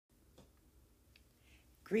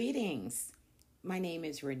Greetings. My name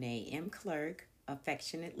is Renee M. Clerk,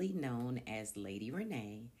 affectionately known as Lady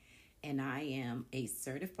Renee, and I am a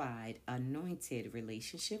certified anointed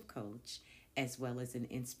relationship coach as well as an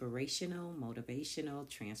inspirational, motivational,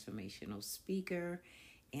 transformational speaker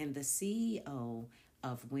and the CEO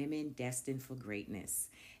of Women Destined for Greatness.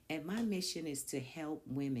 And my mission is to help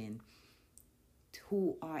women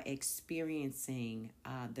who are experiencing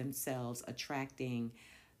themselves attracting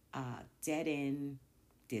dead end,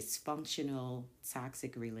 dysfunctional,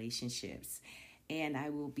 toxic relationships. And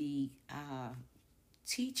I will be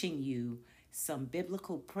teaching you some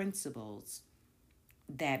biblical principles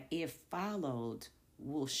that, if followed,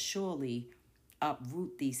 will surely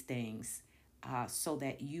uproot these things so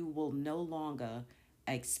that you will no longer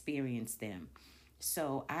experience them.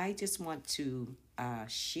 So I just want to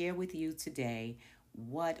share with you today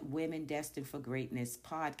what Women Destined for Greatness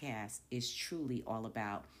podcast is truly all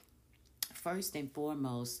about. First and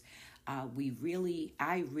foremost, I really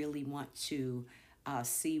want to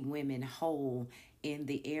see women whole in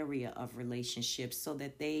the area of relationships so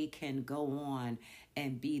that they can go on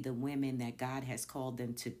and be the women that God has called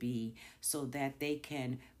them to be, so that they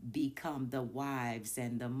can become the wives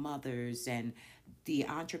and the mothers and the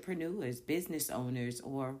entrepreneurs, business owners,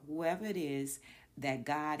 or whoever it is that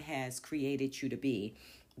God has created you to be,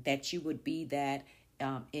 that you would be that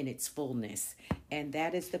in its fullness. And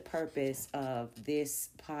that is the purpose of this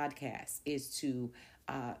podcast, is to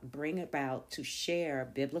bring about, to share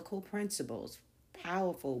biblical principles,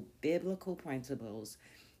 powerful biblical principles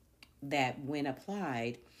that when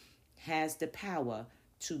applied has the power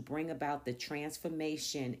to bring about the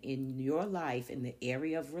transformation in your life in the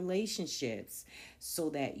area of relationships, so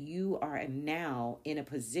that you are now in a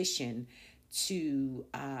position to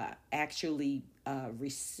actually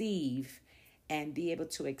receive and be able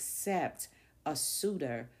to accept a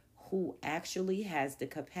suitor who actually has the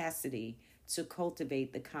capacity to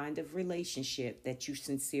cultivate the kind of relationship that you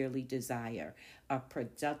sincerely desire, a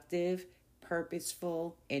productive,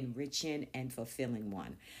 purposeful, enriching, and fulfilling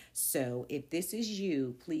one. So if this is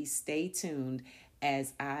you, please stay tuned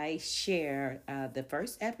as I share the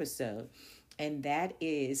first episode, and that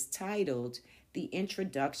is titled The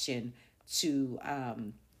Introduction to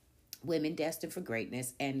Women Destined for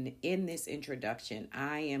Greatness. And in this introduction,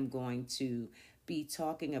 I am going to be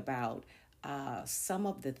talking about some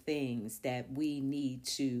of the things that we need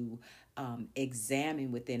to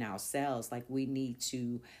examine within ourselves. Like, we need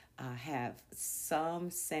to have some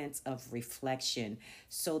sense of reflection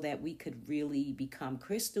so that we could really become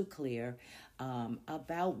crystal clear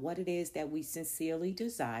about what it is that we sincerely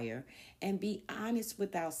desire, and be honest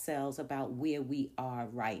with ourselves about where we are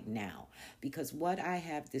right now. Because what I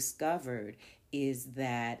have discovered is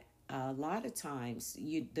that a lot of times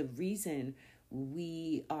the reason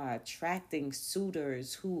we are attracting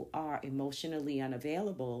suitors who are emotionally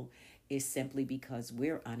unavailable is simply because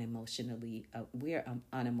we're unemotionally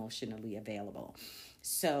available.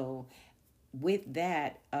 So with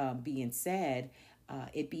that being said,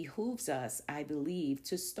 it behooves us, I believe,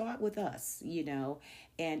 to start with us,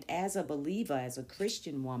 and as a believer, as a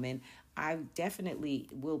Christian woman, I definitely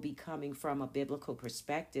will be coming from a biblical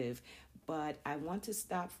perspective, but I want to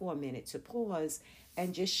stop for a minute to pause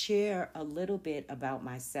and just share a little bit about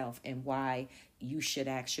myself and why you should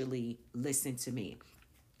actually listen to me.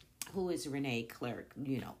 Who is Renee Clerk,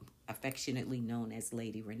 affectionately known as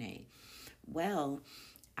Lady Renee? Well,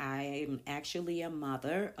 I'm actually a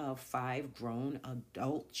mother of 5 grown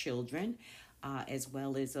adult children, as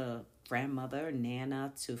well as a grandmother,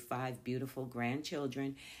 nana to 5 beautiful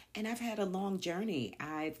grandchildren. And I've had a long journey.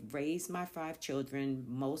 I've raised my 5 children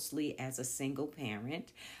mostly as a single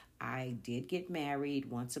parent. I did get married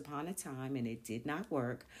once upon a time, and it did not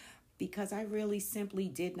work because I really simply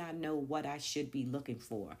did not know what I should be looking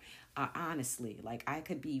for. Honestly, like, I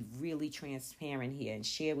could be really transparent here and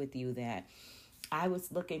share with you that I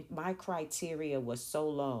was looking, my criteria was so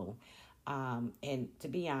low. And to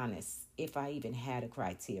be honest, if I even had a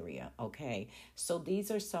criteria, okay? So these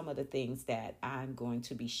are some of the things that I'm going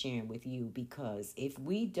to be sharing with you, because if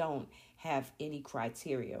we don't have any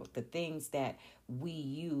criteria, the things that we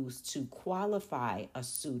use to qualify a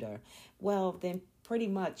suitor, well, then pretty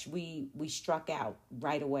much we struck out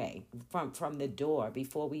right away from the door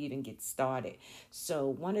before we even get started. So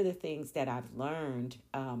one of the things that I've learned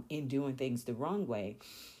in doing things the wrong way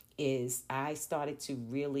is I started to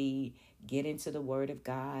really get into the Word of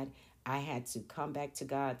God. I had to come back to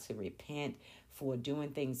God to repent for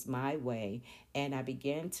doing things my way. And I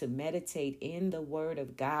began to meditate in the Word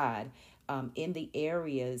of God in the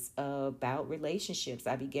areas about relationships.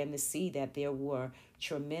 I began to see that there were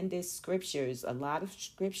tremendous scriptures, a lot of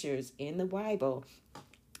scriptures in the Bible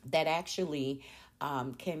that actually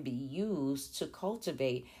can be used to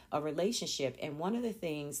cultivate a relationship. And one of the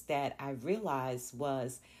things that I realized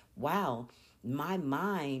was, wow, my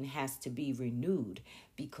mind has to be renewed,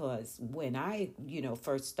 because when I,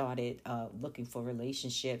 first started looking for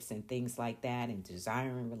relationships and things like that and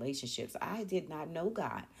desiring relationships, I did not know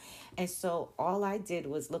God. And so all I did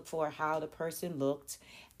was look for how the person looked.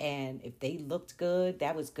 And if they looked good,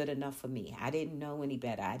 that was good enough for me. I didn't know any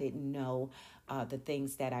better. I didn't know the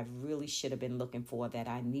things that I really should have been looking for, that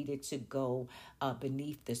I needed to go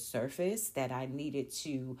beneath the surface, that I needed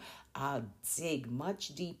to dig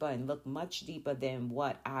much deeper and look much deeper than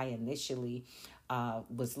what I initially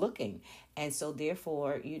was looking. And so,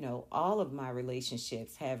 therefore, all of my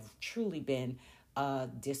relationships have truly been a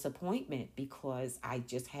disappointment, because I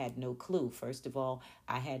just had no clue. First of all,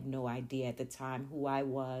 I had no idea at the time who I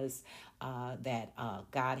was, that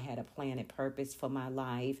God had a plan and purpose for my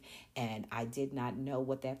life, and I did not know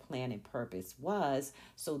what that plan and purpose was.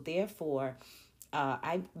 So, therefore,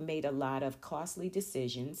 I made a lot of costly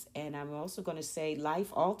decisions, and I'm also going to say life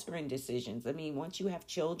altering decisions. I mean, once you have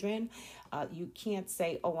children, you can't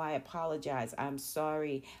say, "Oh, I apologize. I'm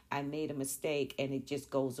sorry. I made a mistake," and it just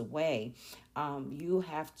goes away. You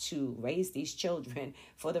have to raise these children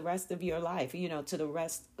for the rest of your life, to the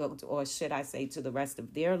rest, or should I say, to the rest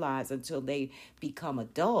of their lives, until they become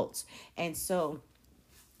adults. And so,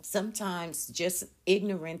 sometimes just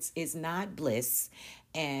ignorance is not bliss.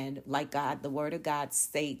 And like God, the word of God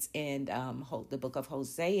states in the book of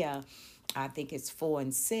Hosea, I think it's 4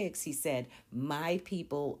 and 6, he said, "My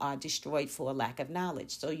people are destroyed for a lack of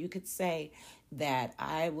knowledge." So you could say that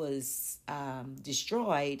I was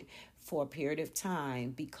destroyed for a period of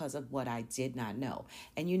time because of what I did not know.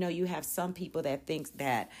 And you have some people that think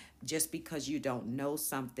that just because you don't know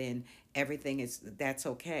something, that's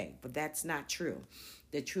okay. But that's not true.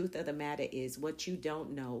 The truth of the matter is, what you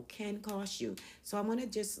don't know can cost you. So I'm going to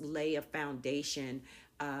just lay a foundation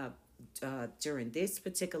during this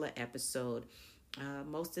particular episode.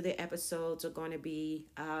 Most of the episodes are going to be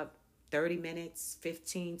 30 minutes,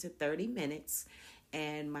 15 to 30 minutes.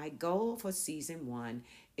 And my goal for season 1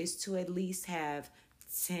 is to at least have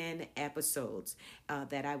 10 episodes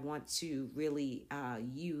that I want to really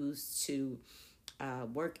use to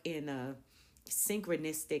work in a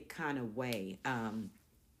synchronistic kind of way,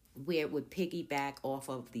 where it would piggyback off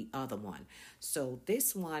of the other one. So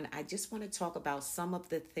this one, I just want to talk about some of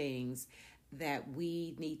the things that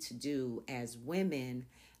we need to do as women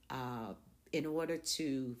in order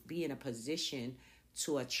to be in a position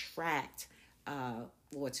to attract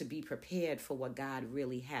or to be prepared for what God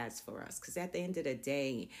really has for us. Because at the end of the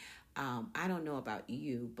day, I don't know about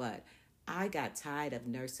you, but I got tired of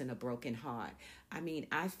nursing a broken heart. I mean,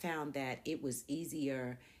 I found that it was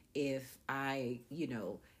easier if I,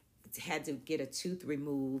 had to get a tooth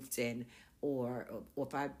removed, and or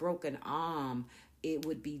if I broke an arm, it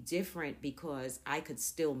would be different because I could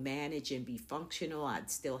still manage and be functional. I'd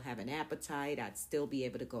still have an appetite. I'd still be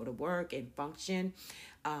able to go to work and function.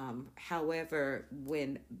 However,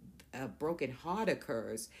 when a broken heart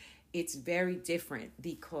occurs, it's very different,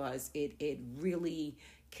 because it really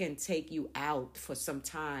can take you out for some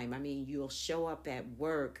time. I mean, you'll show up at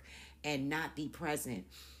work and not be present.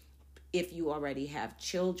 If you already have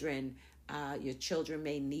children, your children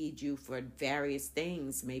may need you for various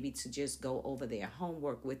things, maybe to just go over their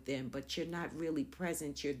homework with them, but you're not really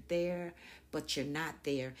present. You're there, but you're not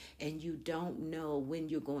there, and you don't know when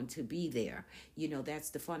you're going to be there. That's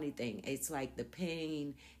the funny thing. It's like the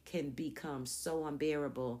pain can become so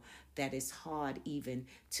unbearable that it's hard even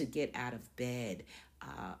to get out of bed.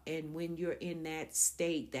 And when you're in that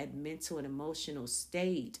state, that mental and emotional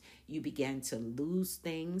state, you begin to lose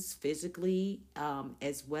things physically,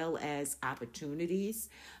 as well as opportunities.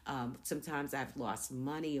 Sometimes I've lost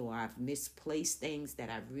money, or I've misplaced things that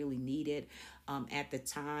I really needed at the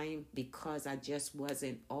time, because I just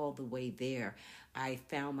wasn't all the way there. I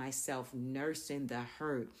found myself nursing the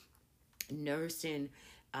hurt, nursing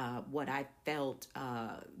what I felt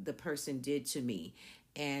the person did to me.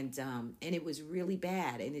 And it was really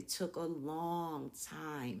bad, and it took a long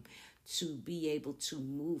time to be able to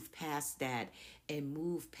move past that, and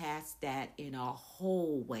move past that in a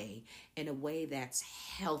whole way, in a way that's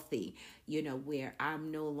healthy, where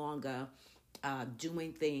I'm no longer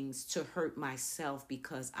doing things to hurt myself,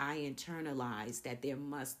 because I internalize that there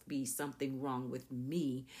must be something wrong with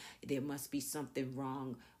me. There must be something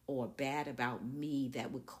wrong or bad about me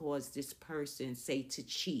that would cause this person, say, to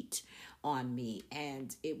cheat on me.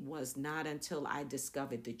 And it was not until I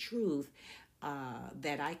discovered the truth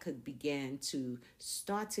that I could begin to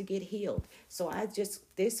start to get healed. So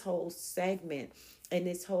this whole segment and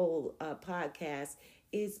this whole podcast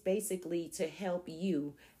is basically to help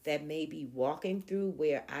you that may be walking through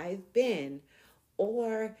where I've been,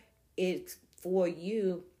 or it's for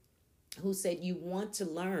you who said you want to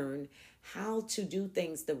learn how to do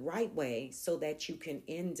things the right way so that you can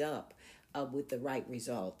end up with the right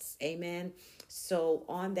results. Amen. So,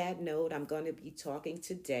 on that note, I'm going to be talking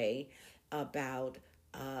today about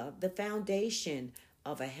the foundation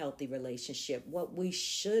of a healthy relationship, what we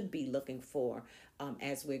should be looking for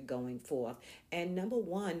as we're going forth. And number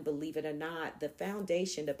one, believe it or not, the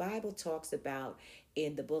foundation the Bible talks about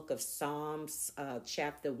in the book of Psalms,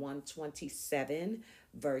 chapter 127,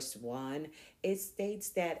 verse 1, it states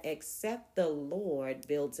that except the Lord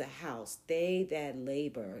builds a house, they that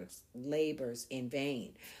labors in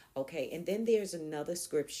vain. Okay, and then there's another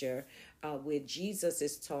scripture where Jesus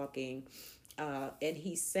is talking, and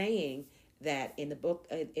he's saying that in the book,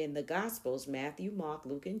 in the Gospels, Matthew, Mark,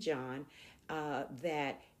 Luke, and John,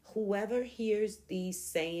 that whoever hears these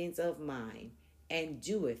sayings of mine and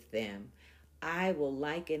doeth them, I will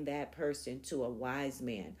liken that person to a wise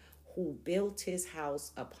man who built his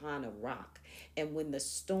house upon a rock. And when the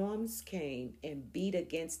storms came and beat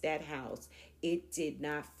against that house, it did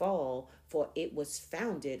not fall, for it was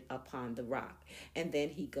founded upon the rock. And then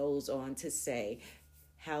he goes on to say,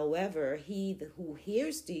 however, he who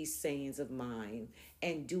hears these sayings of mine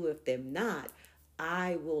and doeth them not,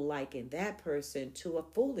 I will liken that person to a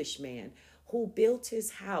foolish man who built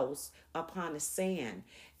his house upon a sand.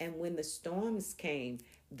 And when the storms came,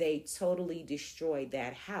 they totally destroyed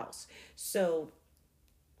that house. So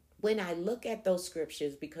when I look at those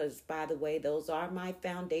scriptures, because by the way, those are my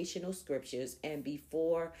foundational scriptures, and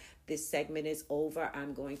before this segment is over,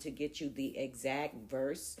 I'm going to get you the exact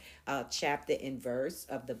verse, chapter and verse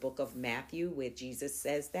of the book of Matthew where Jesus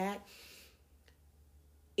says that.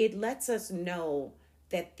 It lets us know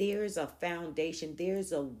that there's a foundation,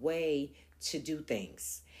 there's a way to do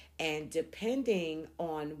things. And depending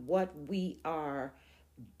on what we are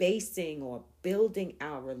basing or building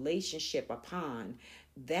our relationship upon,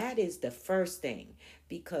 that is the first thing.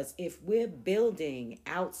 Because if we're building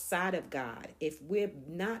outside of God, if we're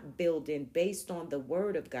not building based on the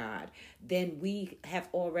word of God, then we have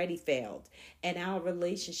already failed, and our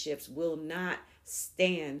relationships will not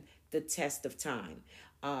stand the test of time.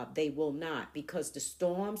 They will not, because the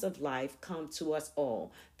storms of life come to us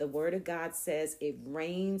all. The word of God says it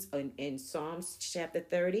rains in Psalms chapter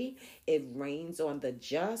 30. It rains on the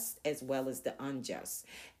just as well as the unjust.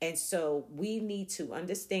 And so we need to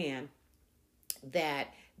understand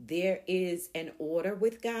that there is an order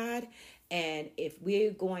with God. And if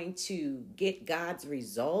we're going to get God's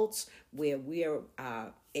results where we're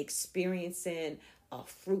experiencing a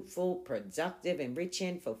fruitful, productive,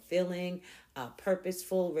 enriching, fulfilling,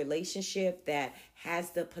 purposeful relationship that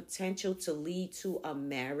has the potential to lead to a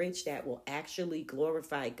marriage that will actually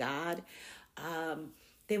glorify God,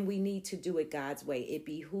 then we need to do it God's way. It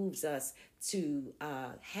behooves us to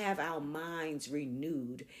have our minds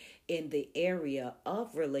renewed in the area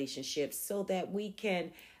of relationships so that we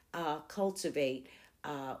can cultivate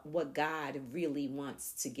what God really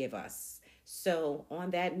wants to give us. So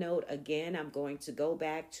on that note, again, I'm going to go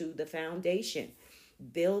back to the foundation,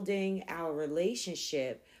 building our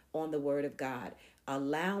relationship on the word of God,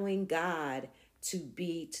 allowing God to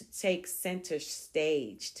take center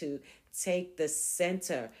stage, to take the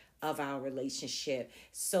center of our relationship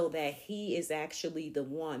so that he is actually the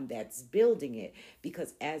one that's building it.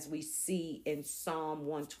 Because as we see in Psalm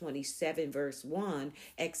 127 verse 1,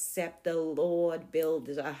 except the Lord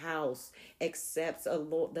builds a house, except the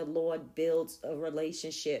Lord builds a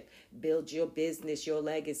relationship, builds your business, your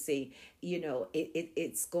legacy,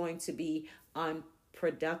 it's going to be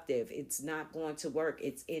unproductive. It's not going to work.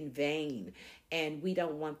 It's in vain. And we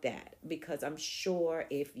don't want that, because I'm sure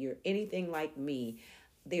if you're anything like me,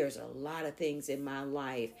 there's a lot of things in my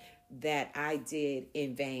life that I did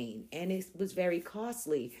in vain. And it was very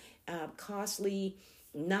costly. Costly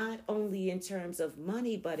not only in terms of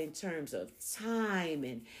money, but in terms of time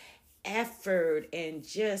and effort and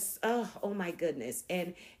just, oh my goodness.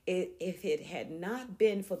 And if it had not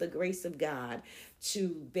been for the grace of God to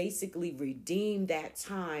basically redeem that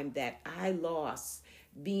time that I lost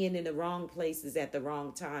being in the wrong places at the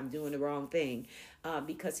wrong time, doing the wrong thing,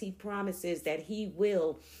 because he promises that he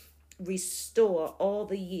will restore all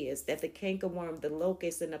the years that the cankerworm, the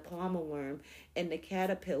locust, and the palmer worm, and the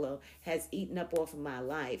caterpillar has eaten up off of my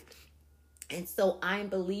life. And so I'm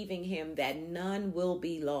believing him that none will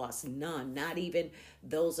be lost. None. Not even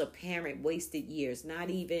those apparent wasted years. Not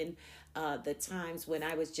even the times when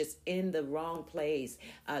I was just in the wrong place,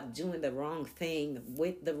 doing the wrong thing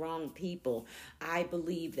with the wrong people. I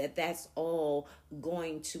believe that that's all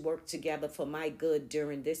going to work together for my good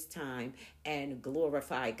during this time and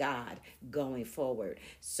glorify God going forward.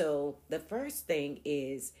 So the first thing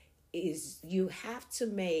is you have to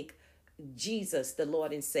make Jesus the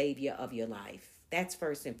Lord and Savior of your life. That's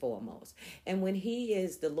first and foremost. And when He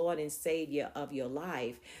is the Lord and Savior of your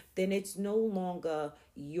life, then it's no longer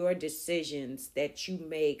your decisions that you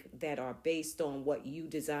make that are based on what you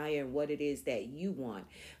desire and what it is that you want,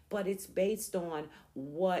 but it's based on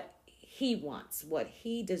what He wants, what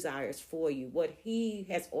He desires for you, what He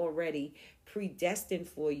has already predestined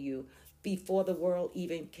for you before the world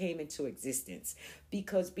even came into existence.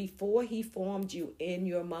 Because before He formed you in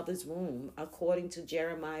your mother's womb, according to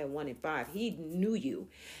Jeremiah 1 and 5, He knew you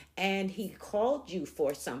and He called you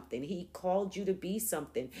for something. He called you to be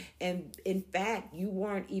something. And in fact, you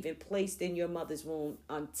weren't even placed in your mother's womb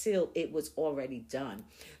until it was already done.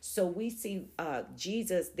 So we see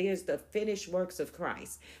Jesus, there's the finished works of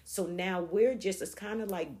Christ. So now it's kind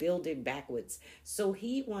of like building backwards. So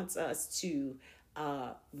He wants us to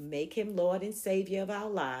make Him Lord and Savior of our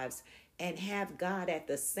lives and have God at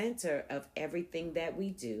the center of everything that we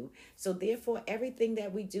do. So therefore, everything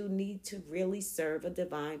that we do need to really serve a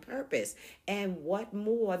divine purpose. And what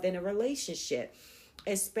more than a relationship?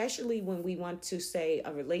 Especially when we want to say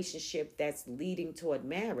a relationship that's leading toward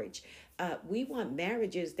marriage. We want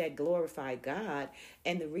marriages that glorify God.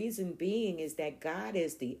 And the reason being is that God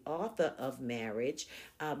is the author of marriage.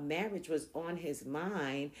 Marriage was on His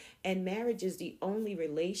mind. And marriage is the only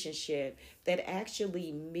relationship that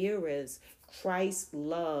actually mirrors Christ's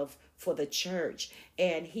love for the church.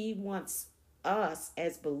 And He wants us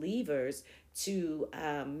as believers to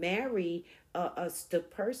marry the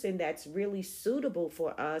person that's really suitable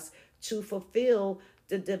for us to fulfill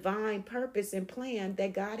the divine purpose and plan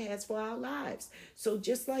that God has for our lives. So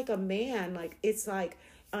just like a man, it's like,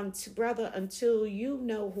 brother, until you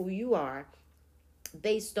know who you are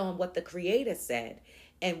based on what the Creator said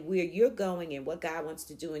and where you're going and what God wants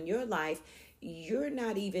to do in your life, you're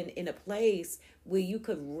not even in a place where you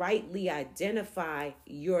could rightly identify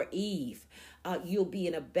your Eve. You'll be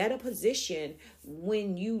in a better position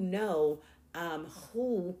when you know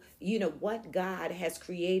what God has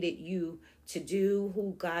created you to do,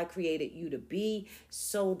 who God created you to be,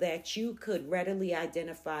 so that you could readily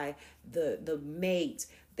identify the mate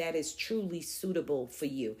that is truly suitable for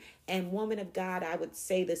you. And woman of God, I would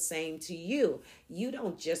say the same to you. You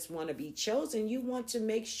don't just want to be chosen. You want to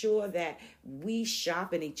make sure that we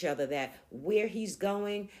sharpen each other, that where He's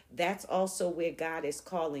going, that's also where God is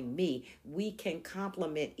calling me. We can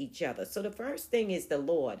complement each other. So the first thing is the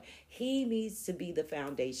Lord. He needs to be the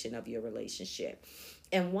foundation of your relationship.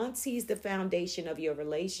 And once He's the foundation of your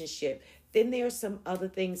relationship, then there are some other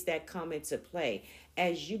things that come into play.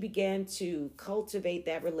 As you begin to cultivate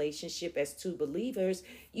that relationship as two believers,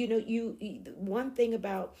 one thing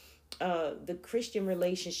about the Christian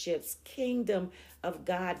relationships, kingdom of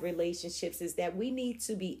God relationships, is that we need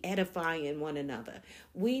to be edifying one another.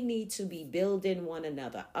 We need to be building one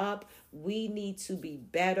another up. We need to be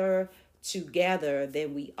better together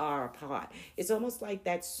than we are apart. It's almost like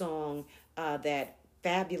that song that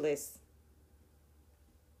Fabulous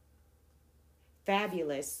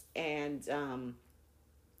and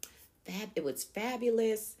it was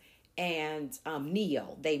Fabulous and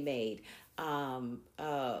Neo, they made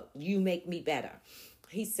You Make Me Better.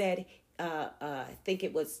 He said, I think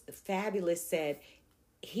it was Fabulous said,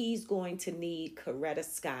 he's going to need Coretta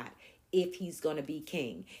Scott if he's going to be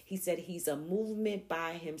king. He said he's a movement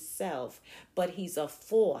by himself, but he's a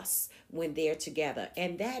force when they're together.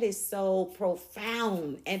 And that is so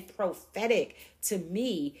profound and prophetic to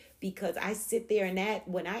me, because I sit there and that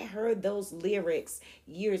when I heard those lyrics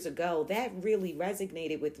years ago, that really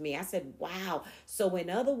resonated with me. I said, wow. So in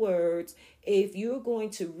other words, if you're going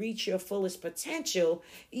to reach your fullest potential,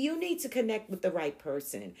 you need to connect with the right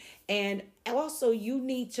person. And also you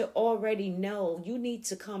need to already know, you need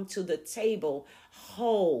to come to the table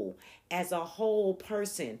whole, as a whole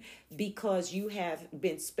person, because you have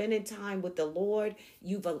been spending time with the Lord.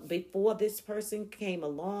 Before this person came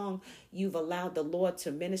along, you've allowed the Lord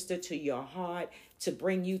to minister to your heart, to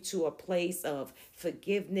bring you to a place of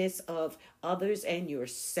forgiveness of others and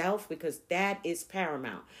yourself, because that is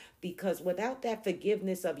paramount. Because without that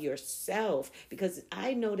forgiveness of yourself, because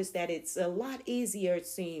I noticed that it's a lot easier, it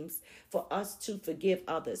seems, for us to forgive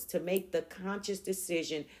others, to make the conscious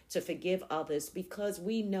decision to forgive others, because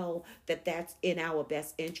we know that that's in our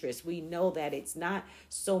best interest. We know that it's not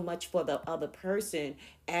so much for the other person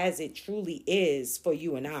as it truly is for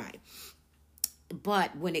you and I.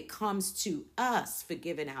 But when it comes to us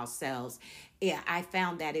forgiving ourselves, yeah, I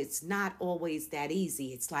found that it's not always that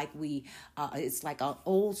easy. It's like an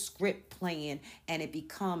old script playing, and it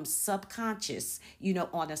becomes subconscious,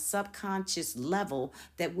 on a subconscious level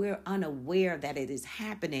that we're unaware that it is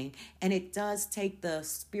happening. And it does take the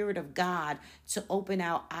Spirit of God to open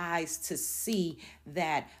our eyes to see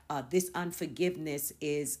that this unforgiveness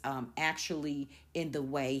is actually in the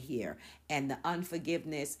way here. And the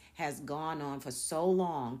unforgiveness has gone on for so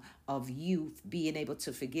long of youth being able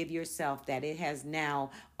to forgive yourself that it has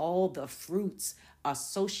now all the fruits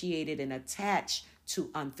associated and attached to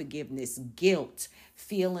unforgiveness, guilt,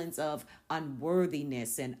 feelings of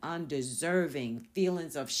unworthiness and undeserving,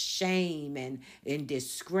 feelings of shame and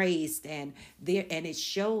disgrace. And it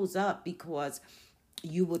shows up because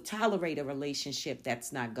you will tolerate a relationship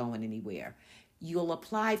that's not going anywhere. You'll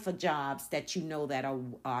apply for jobs that you know that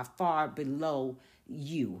are far below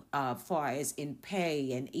you, far as in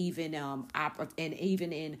pay and even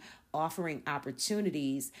in offering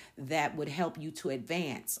opportunities that would help you to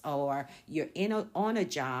advance. Or you're on a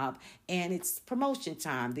job and it's promotion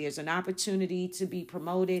time. There's an opportunity to be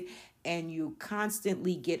promoted, and you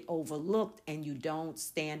constantly get overlooked and you don't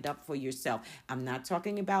stand up for yourself. I'm not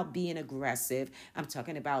talking about being aggressive. I'm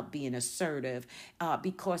talking about being assertive,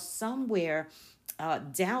 because somewhere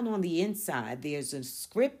down on the inside, there's a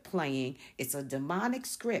script playing. It's a demonic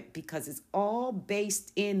script because it's all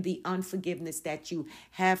based in the unforgiveness that you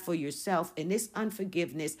have for yourself. And this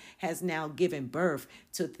unforgiveness has now given birth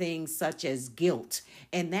to things such as guilt.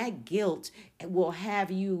 And that guilt will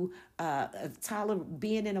have you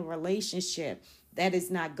being in a relationship that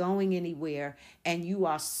is not going anywhere, and you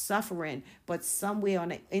are suffering, but somewhere on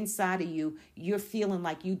the inside of you, you're feeling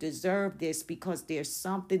like you deserve this because there's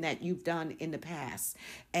something that you've done in the past,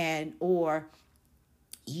 or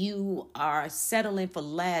you are settling for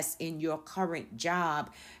less in your current job,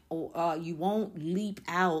 or you won't leap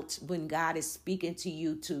out when God is speaking to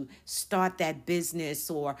you to start that business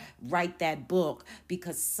or write that book,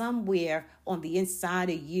 because somewhere on the inside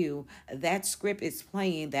of you, that script is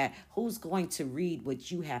playing that who's going to read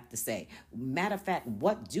what you have to say? Matter of fact,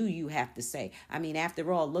 what do you have to say? I mean,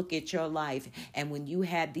 after all, look at your life. And when you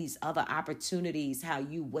had these other opportunities, how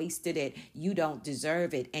you wasted it, you don't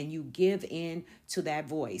deserve it, and you give in to that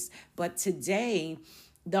voice. But today,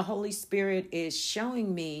 the Holy Spirit is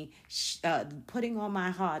showing me, putting on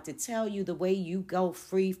my heart to tell you the way you go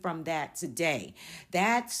free from that today.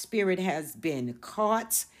 That spirit has been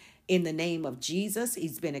caught in the name of Jesus.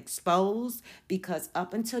 He's been exposed, because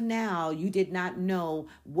up until now, you did not know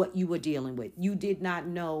what you were dealing with. You did not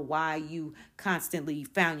know why you constantly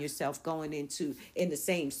found yourself going in the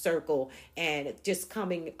same circle and just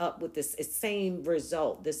coming up with the same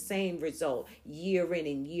result year in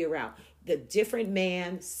and year out. The different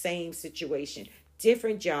man, same situation.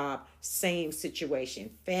 Different job, same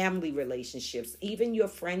situation. Family relationships, even your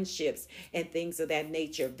friendships and things of that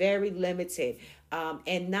nature, very limited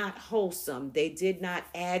and not wholesome. They did not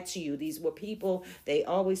add to you. These were people, they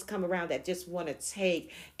always come around that just want to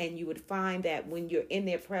take, and you would find that when you're in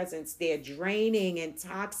their presence, they're draining and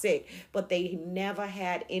toxic, but they never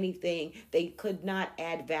had anything. They could not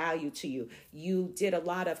add value to you. You did a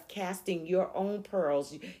lot of casting your own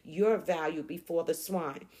pearls, your value before the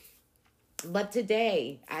swine. But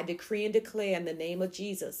today, I decree and declare in the name of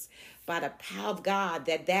Jesus, by the power of God,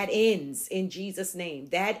 that ends in Jesus' name.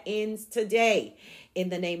 That ends today in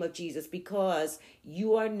the name of Jesus, because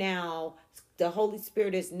you are now, the Holy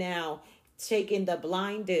Spirit is now taking the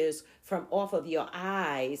blinders from off of your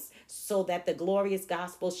eyes so that the glorious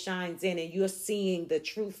gospel shines in, and you're seeing the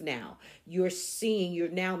truth now. You're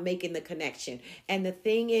now making the connection. And the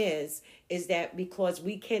thing is that because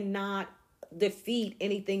we cannot defeat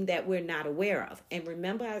anything that we're not aware of. And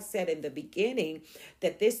remember, I said in the beginning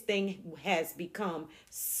that this thing has become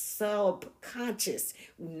subconscious,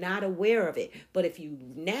 not aware of it. But if you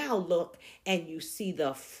now look and you see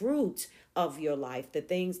the fruit of your life, the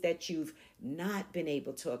things that you've not been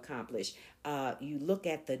able to accomplish, you look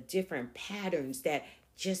at the different patterns that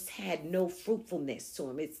just had no fruitfulness to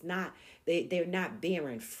them. It's not, they're not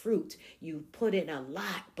bearing fruit. You put in a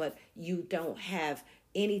lot, but you don't have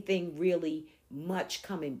anything really much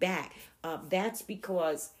coming back. That's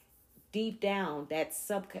because deep down, that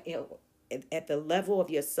at the level of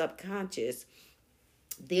your subconscious,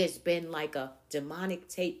 there's been like a demonic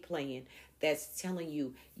tape playing that's telling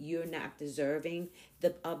you you're not deserving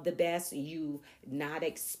of the best, you not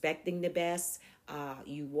expecting the best.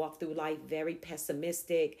 You walk through life very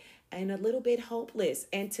pessimistic and a little bit hopeless.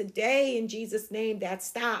 And today, in Jesus' name, that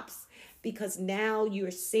stops, because now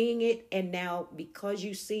you're seeing it. And now, because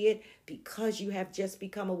you see it, because you have just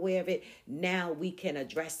become aware of it, now we can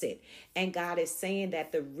address it. And God is saying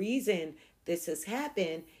that the reason this has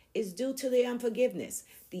happened is due to the unforgiveness.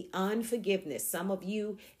 The unforgiveness. Some of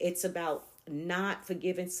you, it's about not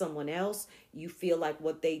forgiving someone else. You feel like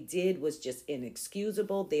what they did was just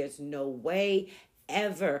inexcusable. There's no way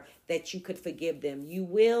ever that you could forgive them. You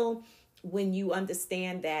will, when you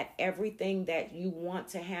understand that everything that you want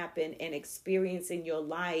to happen and experience in your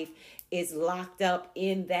life is locked up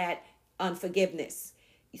in that unforgiveness.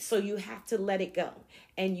 So you have to let it go.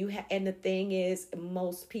 And and the thing is,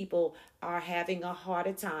 most people are having a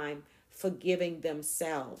harder time forgiving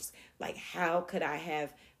themselves. Like, how could I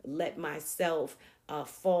have let myself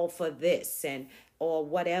fall for this, and or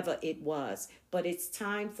whatever it was? But it's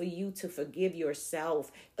time for you to forgive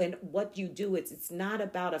yourself. And what you do, it's not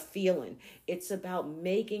about a feeling. It's about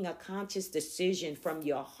making a conscious decision from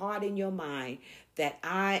your heart and your mind that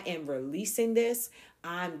I am releasing this.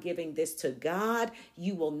 I'm giving this to God.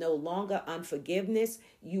 You will no longer unforgiveness.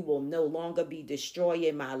 You will no longer be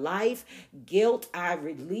destroying my life. Guilt, I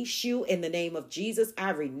release you in the name of Jesus. I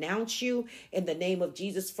renounce you in the name of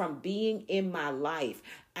Jesus from being in my life.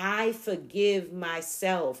 I forgive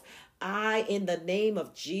myself. In the name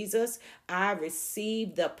of Jesus, I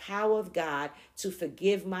receive the power of God to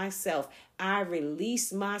forgive myself. I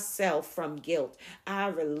release myself from guilt. I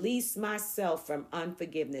release myself from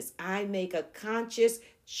unforgiveness. I make a conscious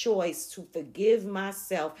choice to forgive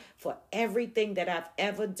myself for everything that I've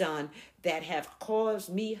ever done that have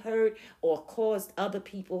caused me hurt or caused other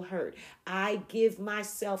people hurt. I give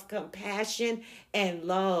myself compassion and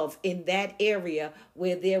love in that area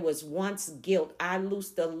where there was once guilt. I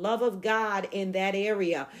loose the love of God in that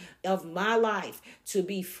area of my life to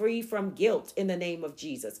be free from guilt in the name of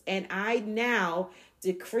Jesus. And I now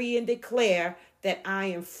decree and declare that I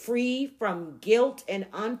am free from guilt and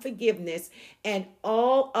unforgiveness and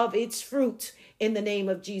all of its fruit in the name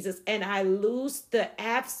of Jesus. And I loose the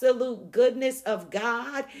absolute goodness of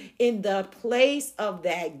God in the place of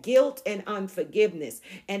that guilt and unforgiveness.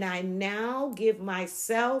 And I now give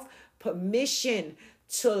myself permission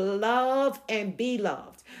to love and be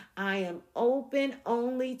loved. I am open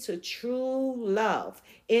only to true love.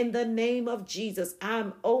 In the name of Jesus,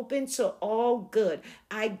 I'm open to all good.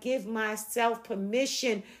 I give myself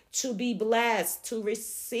permission to be blessed, to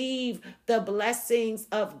receive the blessings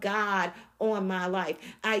of God on my life.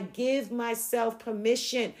 I give myself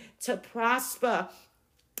permission to prosper.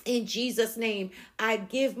 In Jesus' name, I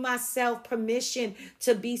give myself permission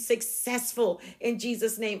to be successful. In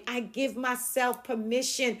Jesus' name, I give myself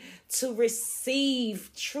permission to receive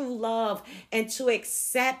true love and to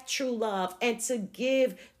accept true love and to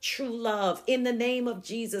give true love. In the name of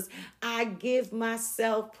Jesus, I give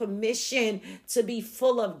myself permission to be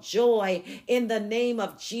full of joy. In the name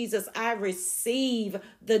of Jesus, I receive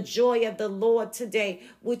the joy of the Lord today,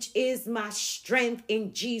 which is my strength.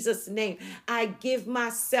 In Jesus' name, I give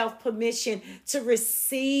myself permission to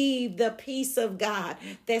receive the peace of God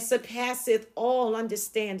that surpasseth all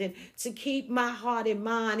understanding, to keep my heart and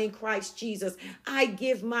mind in Christ Jesus. I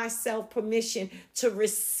give myself permission to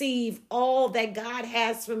receive all that God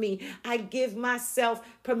has for me. I give myself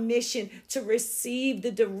permission to receive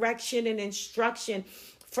the direction and instruction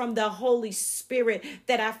from the Holy Spirit,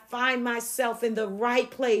 that I find myself in the right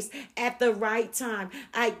place at the right time.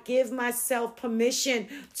 I give myself permission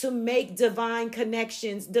to make divine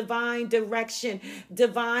connections, divine direction,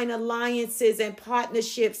 divine alliances and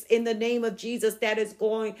partnerships in the name of Jesus that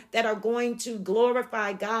are going to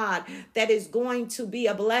glorify God, that is going to be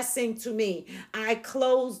a blessing to me. I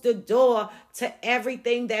close the door to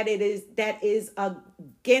everything that is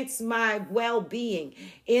against my well-being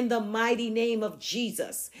in the mighty name of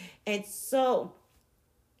Jesus. And so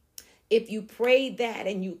if you prayed that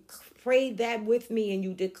and you prayed that with me and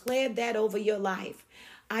you declared that over your life,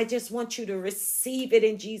 I just want you to receive it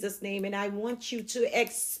in Jesus' name. And I want you to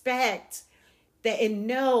expect that and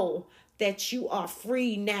know that you are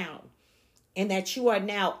free now and that you are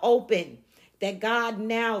now open, that God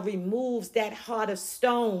now removes that heart of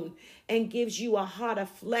stone and gives you a heart of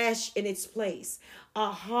flesh in its place,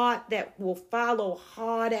 a heart that will follow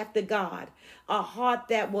hard after God, a heart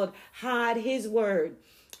that will hide his word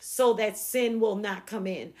so that sin will not come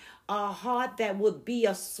in, a heart that would be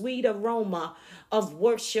a sweet aroma of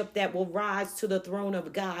worship that will rise to the throne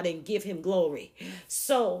of God and give him glory.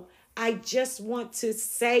 So I just want to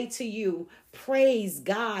say to you, Praise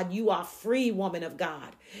God. You are free, woman of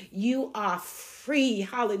God. You are free.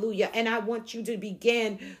 Hallelujah. And I want you to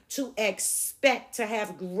begin to expect, to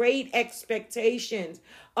have great expectations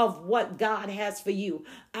of what God has for you.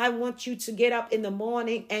 I want you to get up in the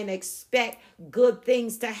morning and expect good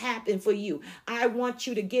things to happen for you. I want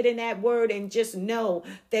you to get in that word and just know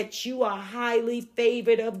that you are highly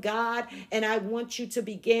favored of God. And I want you to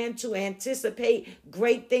begin to anticipate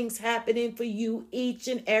great things happening for you each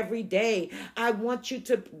and every day. I want you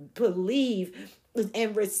to believe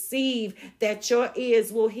and receive that your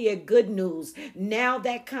ears will hear good news. Now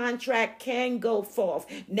that contract can go forth.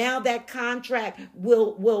 Now that contract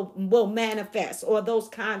will manifest, or those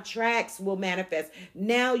contracts will manifest.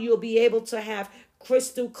 Now you'll be able to have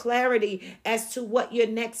crystal clarity as to what your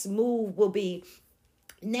next move will be.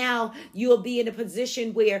 Now you'll be in a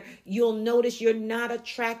position where you'll notice you're not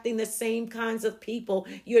attracting the same kinds of people.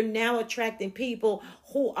 You're now attracting people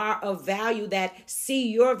who are of value, that see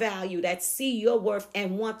your value, that see your worth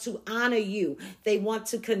and want to honor you. They want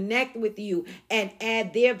to connect with you and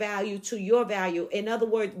add their value to your value. In other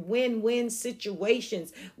words, win-win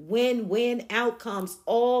situations, win-win outcomes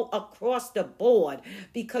all across the board,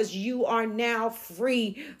 because you are now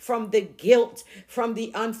free from the guilt, from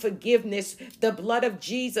the unforgiveness. The blood of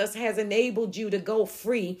Jesus has enabled you to go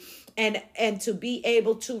free and to be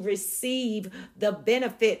able to receive the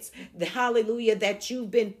benefits, the hallelujah, that you've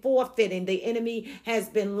been forfeiting. The enemy has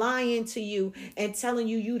been lying to you and telling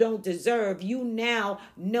you you don't deserve. You now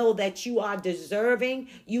know that you are deserving.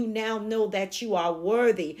 You now know that you are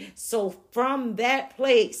worthy. So from that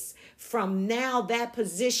place, from now that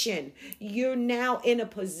position, you're now in a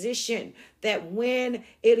position that when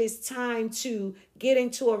it is time to get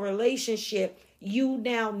into a relationship, you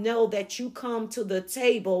now know that you come to the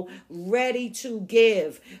table ready to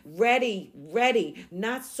give, ready,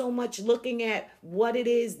 not so much looking at what it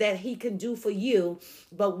is that he can do for you,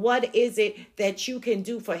 but what is it that you can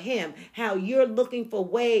do for him, how you're looking for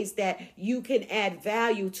ways that you can add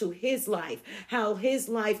value to his life, how his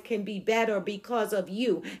life can be better because of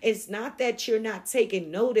you. It's not that you're not taking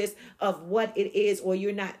notice of what it is, or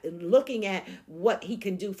you're not looking at what he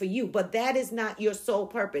can do for you, but that is not your sole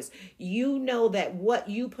purpose. You know that what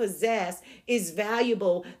you possess is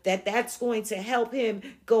valuable, that's going to help him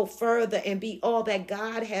go further and be all that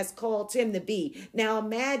God has called him to be. Now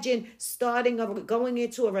imagine going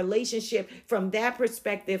into a relationship from that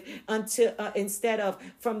perspective, until instead of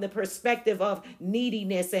from the perspective of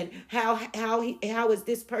neediness and how is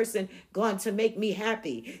this person going to make me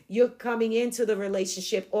happy. You're coming into the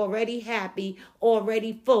relationship already happy,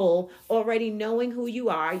 already full, already knowing who you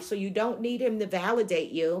are, so you don't need him to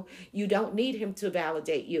validate you. You don't need him to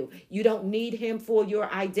validate you. You don't need him for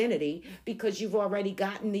your identity, because you've already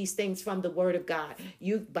gotten these things from the word of God.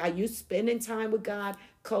 By you spending time with God,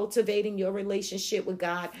 cultivating your relationship with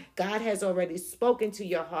God, God has already spoken to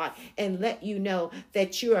your heart and let you know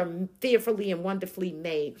that you are fearfully and wonderfully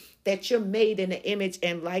made, that you're made in the image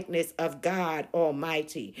and likeness of God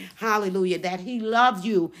Almighty. Hallelujah. That he loves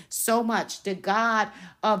you so much, the God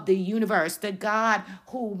of the universe, the God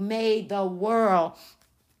who made the world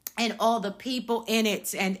and all the people in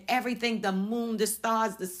it and everything, the moon, the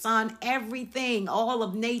stars, the sun, everything, all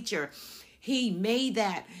of nature. He made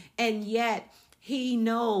that. And yet he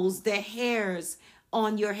knows the hairs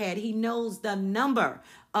on your head. He knows the number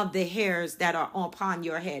of the hairs that are upon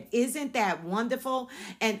your head. Isn't that wonderful?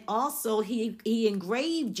 And also he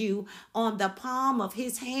engraved you on the palm of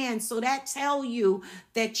his hand. So that tells you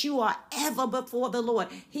that you are ever before the Lord.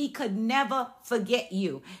 He could never forget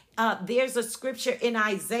you. There's a scripture in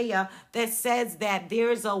Isaiah that says that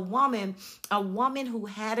there's a woman who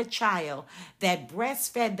had a child, that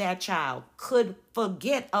breastfed that child, could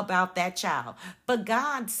forget about that child. But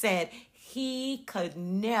God said he could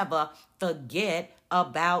never forget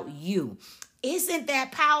about you. Isn't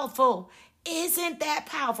that powerful? Isn't that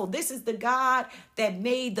powerful? This is the God that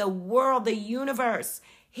made the world, the universe.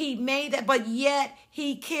 He made that, but yet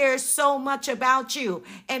he cares so much about you.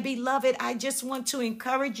 And beloved, I just want to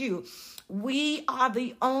encourage you. We are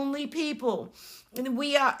the only people, and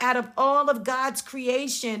we are, out of all of God's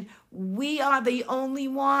creation, we are the only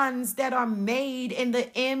ones that are made in the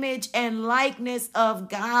image and likeness of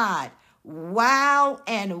God. Wow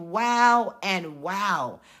and wow and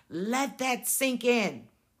wow. Let that sink in.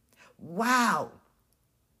 Wow.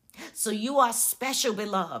 So you are special,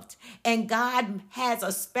 beloved, and God has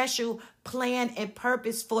a special plan and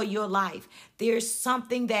purpose for your life. There's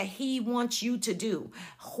something that he wants you to do,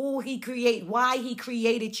 why he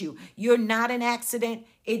created you. You're not an accident.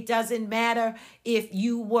 It doesn't matter if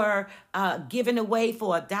you were given away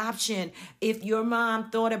for adoption, if your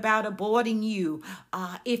mom thought about aborting you,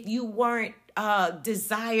 if you weren't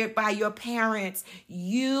desired by your parents.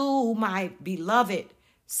 You, my beloved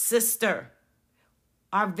sister,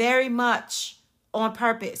 are very much on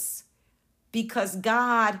purpose because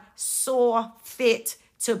God saw fit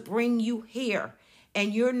to bring you here.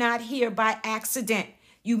 And you're not here by accident.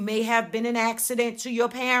 You may have been an accident to your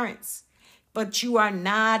parents, but you are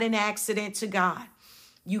not an accident to God.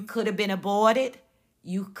 You could have been aborted.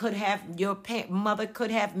 You could have, your mother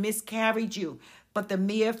could have miscarried you. But the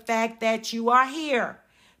mere fact that you are here,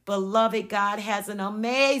 beloved, God has an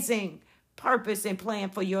amazing purpose and plan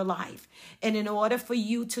for your life. And in order for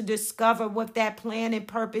you to discover what that plan and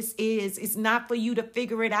purpose is, it's not for you to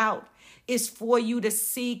figure it out. It's for you to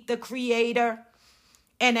seek the Creator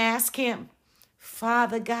and ask Him,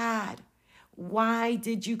 Father God, why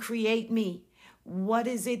did you create me? What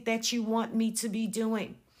is it that you want me to be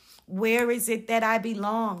doing? Where is it that I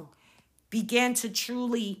belong? Begin to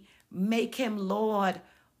truly make Him Lord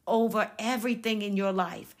over everything in your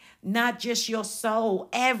life, not just your soul,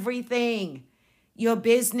 everything, your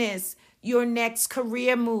business, your next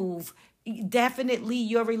career move, definitely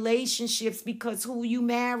your relationships, because who you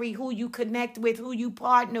marry, who you connect with, who you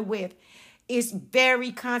partner with is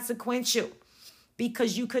very consequential.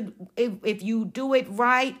 Because you could, if you do it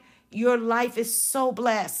right, your life is so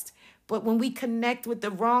blessed. But when we connect with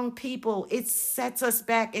the wrong people, it sets us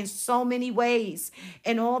back in so many ways.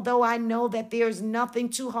 And although I know that there's nothing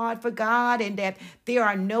too hard for God and that there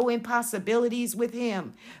are no impossibilities with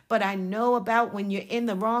Him, but I know about when you're in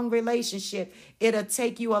the wrong relationship, it'll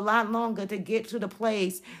take you a lot longer to get to the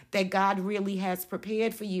place that God really has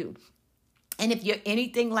prepared for you. And if you're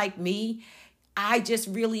anything like me, I just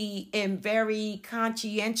really am very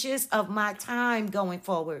conscientious of my time going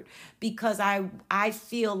forward because I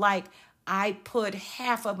feel like I put spent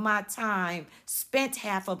half of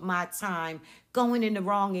my time going in the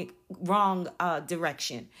wrong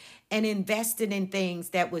direction and invested in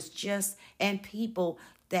things that was just, and people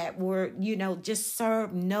that were, just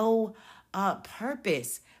served no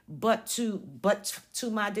purpose but to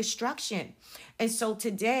my destruction. And so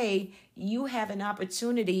today you have an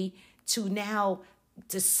opportunity to now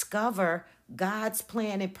discover God's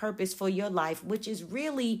plan and purpose for your life, which is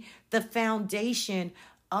really the foundation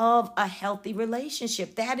of a healthy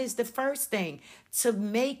relationship. That is the first thing, to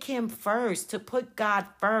make Him first, to put God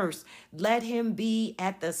first. Let Him be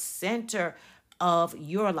at the center of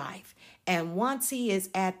your life. And once He is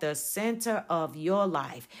at the center of your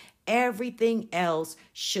life, everything else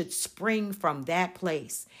should spring from that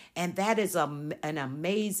place. And that is an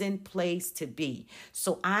amazing place to be.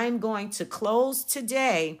 So I'm going to close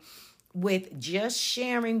today with just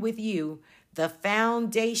sharing with you the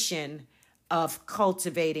foundation of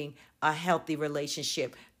cultivating a healthy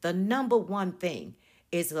relationship. The number one thing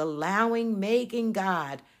is making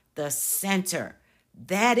God the center.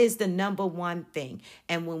 That is the number one thing.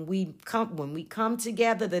 And when we come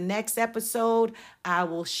together the next episode, I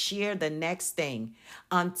will share the next thing.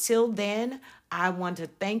 Until then, I want to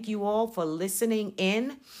thank you all for listening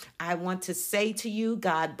in. I want to say to you,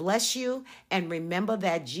 God bless you. And remember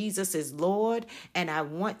that Jesus is Lord. And I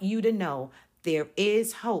want you to know there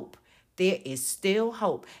is hope. There is still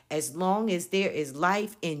hope. As long as there is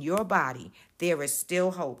life in your body, there is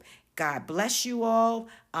still hope. God bless you all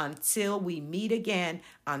until we meet again,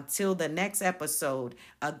 until the next episode.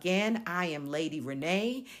 Again, I am Lady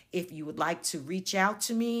Renee. If you would like to reach out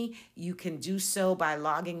to me, you can do so by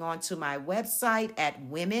logging on to my website at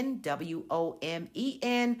Women,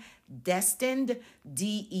 WOMEN, Destined,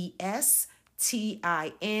 DESTINED,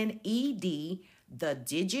 the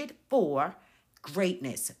digit 4,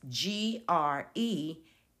 Greatness,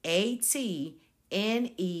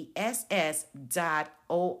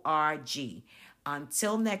 GREATNESS.org.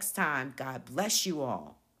 Until next time, God bless you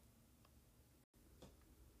all.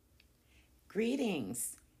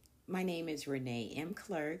 Greetings. My name is Renee M.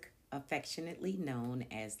 Clerk, affectionately known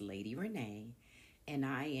as Lady Renee, and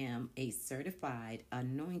I am a certified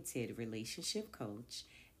anointed relationship coach,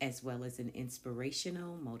 as well as an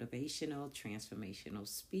inspirational, motivational, transformational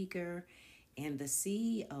speaker, and the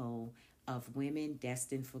CEO of Women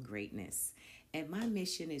Destined for Greatness. And my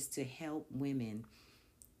mission is to help women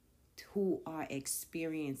who are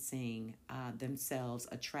experiencing themselves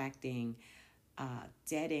attracting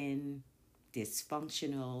dead-end,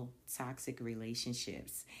 dysfunctional, toxic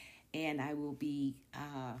relationships. And I will be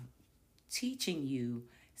teaching you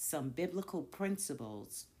some biblical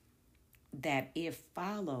principles that, if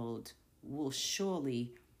followed, will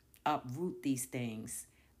surely uproot these things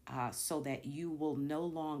so that you will no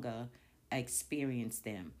longer experience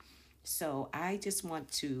them. So I just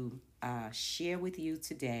want to share with you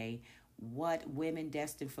today what Women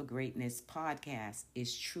Destined for Greatness podcast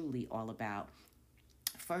is truly all about.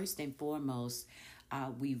 First and foremost,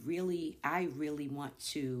 I really want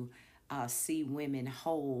to see women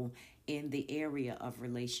whole in the area of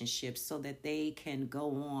relationships so that they can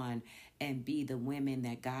go on and be the women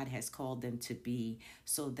that God has called them to be,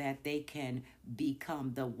 so that they can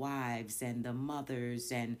become the wives and the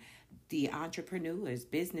mothers and the entrepreneurs,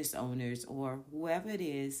 business owners, or whoever it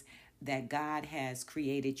is that God has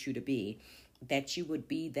created you to be, that you would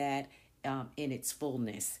be that in its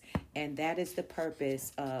fullness. And that is the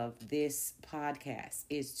purpose of this podcast,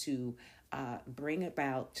 is to bring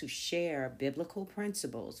about, to share biblical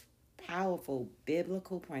principles, powerful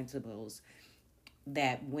biblical principles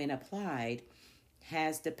that when applied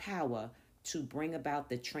has the power to bring about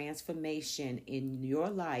the transformation in your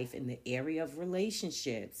life in the area of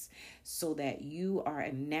relationships, so that you are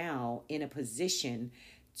now in a position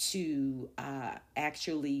to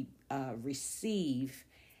actually receive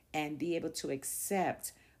and be able to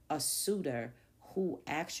accept a suitor who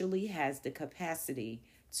actually has the capacity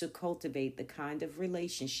to cultivate the kind of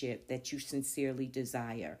relationship that you sincerely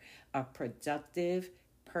desire, a productive,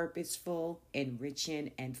 purposeful,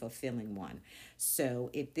 enriching, and fulfilling one. So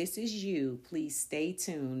if this is you, please stay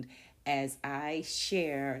tuned as I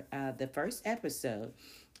share the first episode,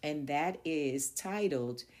 and that is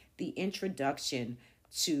titled The Introduction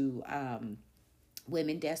to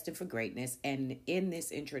Women Destined for Greatness. And in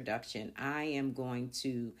this introduction, I am going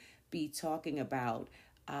to be talking about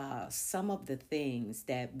some of the things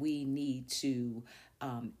that we need to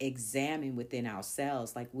examine within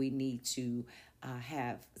ourselves. Like, we need to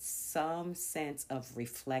have some sense of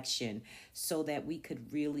reflection so that we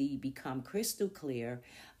could really become crystal clear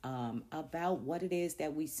about what it is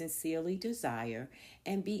that we sincerely desire,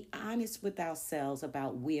 and be honest with ourselves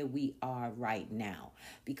about where we are right now.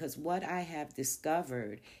 Because what I have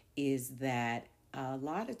discovered is that a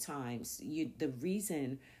lot of times the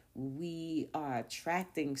reason we are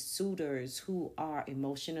attracting suitors who are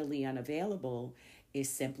emotionally unavailable is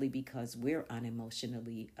simply because we're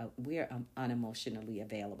unemotionally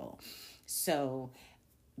available. So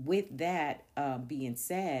with that being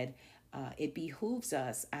said, it behooves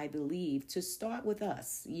us, I believe, to start with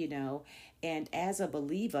us, and as a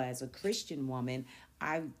believer, as a Christian woman,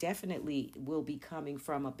 I definitely will be coming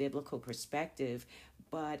from a biblical perspective,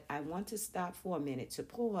 but I want to stop for a minute to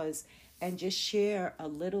pause and just share a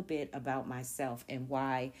little bit about myself and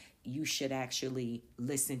why you should actually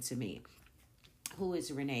listen to me. Who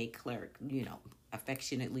is Renee Clerk,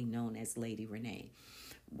 affectionately known as Lady Renee?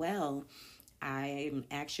 Well, I'm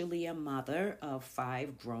actually a mother of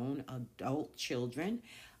 5 grown adult children,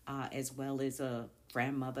 as well as a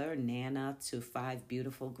grandmother, Nana, to 5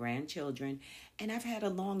 beautiful grandchildren. And I've had a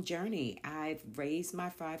long journey. I've raised my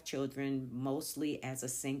 5 children mostly as a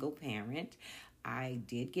single parent. I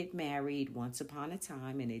did get married once upon a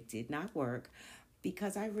time, and it did not work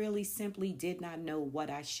because I really simply did not know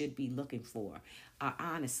what I should be looking for.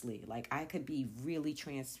 Honestly, like, I could be really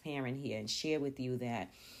transparent here and share with you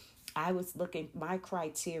that I was looking, my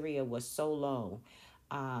criteria was so low.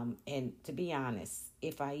 And to be honest,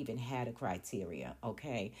 if I even had a criteria,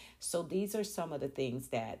 okay? So these are some of the things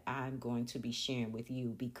that I'm going to be sharing with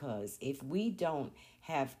you, because if we don't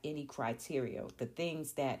have any criteria, the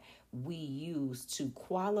things that we use to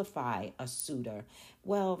qualify a suitor,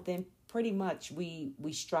 well, then pretty much we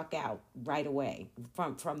struck out right away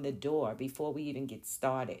from the door before we even get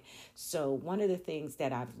started. So one of the things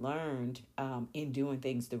that I've learned in doing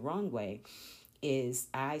things the wrong way is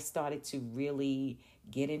I started to really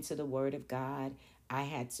get into the Word of God. I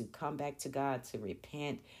had to come back to God to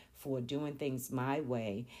repent for doing things my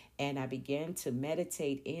way. And I began to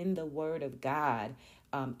meditate in the Word of God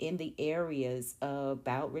in the areas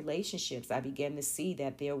about relationships. I began to see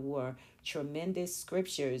that there were tremendous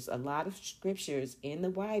scriptures, a lot of scriptures in the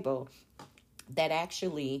Bible that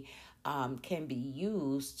actually can be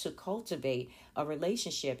used to cultivate a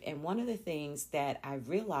relationship. And one of the things that I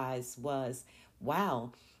realized was,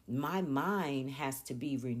 wow, my mind has to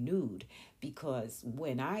be renewed, because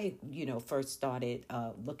when I, first started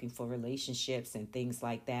looking for relationships and things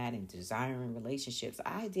like that and desiring relationships,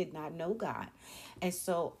 I did not know God. And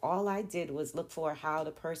so all I did was look for how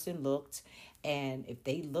the person looked. And if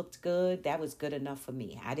they looked good, that was good enough for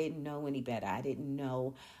me. I didn't know any better. I didn't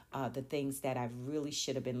know the things that I really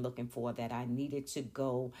should have been looking for, that I needed to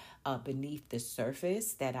go beneath the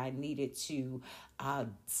surface, that I needed to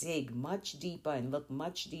dig much deeper and look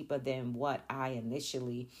much deeper than what I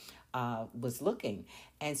initially was looking.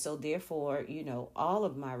 And so therefore, all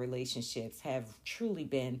of my relationships have truly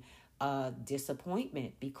been a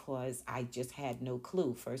disappointment because I just had no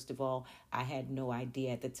clue. First of all, I had no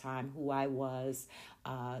idea at the time who I was,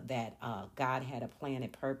 that God had a plan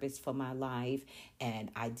and purpose for my life, and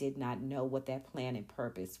I did not know what that plan and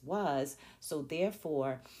purpose was. So,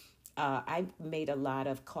 therefore, I made a lot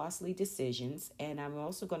of costly decisions, and I'm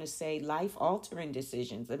also going to say life altering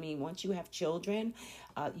decisions. I mean, once you have children,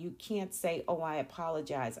 you can't say, "Oh, I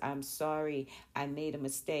apologize. I'm sorry. I made a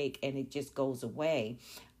mistake," and it just goes away.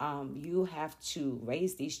 You have to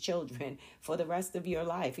raise these children for the rest of your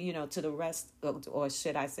life, to the rest, or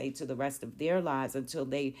should I say, to the rest of their lives until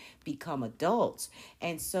they become adults.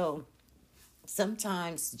 And so,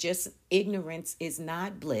 sometimes just ignorance is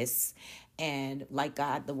not bliss. And like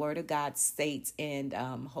God, the word of God states in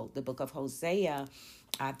the book of Hosea,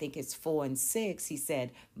 I think it's 4 and 6, he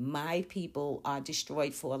said, "My people are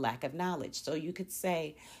destroyed for a lack of knowledge." So you could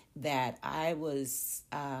say that I was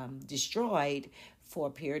destroyed for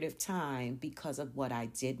a period of time because of what I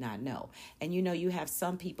did not know. And you have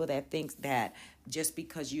some people that think that just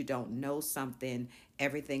because you don't know something,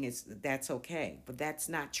 that's okay. But that's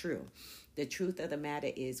not true. The truth of the matter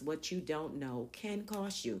is what you don't know can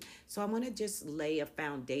cost you. So I want to just lay a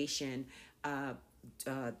foundation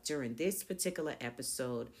during this particular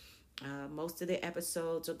episode. Most of the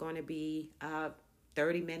episodes are going to be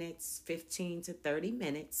 30 minutes, 15 to 30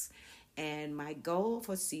 minutes. And my goal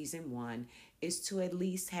for season 1 is to at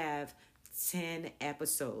least have 10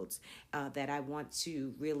 episodes that I want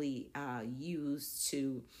to really use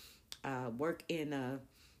to work in a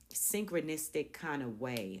synchronistic kind of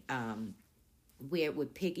way, where it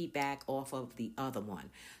would piggyback off of the other one.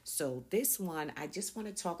 So this one, I just want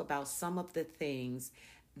to talk about some of the things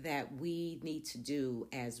that we need to do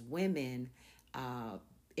as women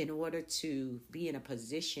in order to be in a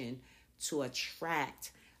position to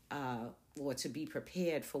attract or to be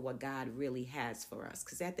prepared for what God really has for us.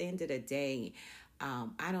 Because at the end of the day,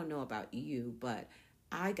 I don't know about you, but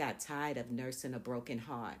I got tired of nursing a broken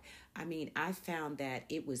heart. I mean, I found that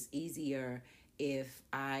it was easier if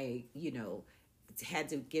I, had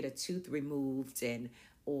to get a tooth removed,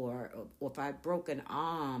 or if I broke an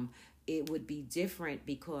arm, it would be different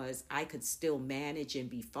because I could still manage and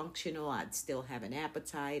be functional. I'd still have an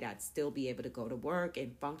appetite. I'd still be able to go to work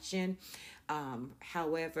and function.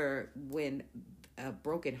 However, when a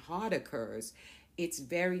broken heart occurs, it's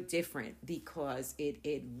very different because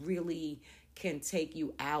it really can take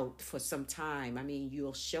you out for some time. I mean,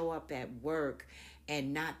 you'll show up at work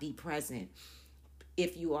and not be present.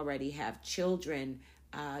 If you already have children,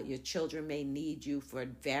 your children may need you for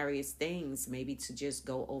various things, maybe to just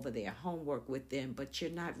go over their homework with them, but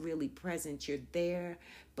you're not really present. You're there,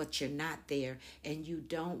 but you're not there, and you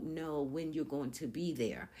don't know when you're going to be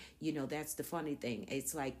there. That's the funny thing.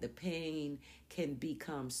 It's like the pain can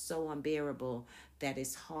become so unbearable that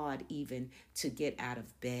it's hard even to get out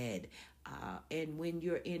of bed. And when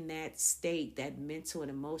you're in that state, that mental and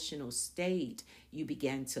emotional state, you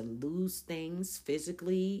begin to lose things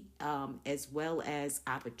physically, as well as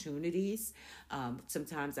opportunities.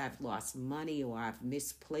 Sometimes I've lost money or I've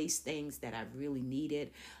misplaced things that I really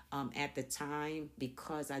needed at the time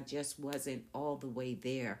because I just wasn't all the way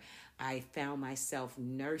there. I found myself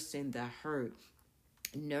nursing the hurt,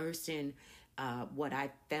 nursing what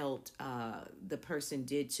I felt the person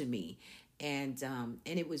did to me. And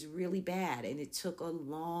it was really bad, and it took a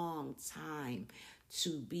long time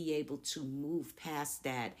to be able to move past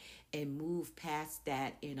that and move past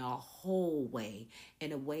that in a whole way,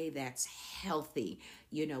 in a way that's healthy,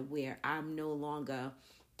 where I'm no longer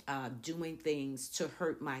doing things to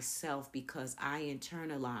hurt myself because I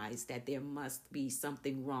internalize that there must be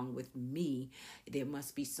something wrong with me. There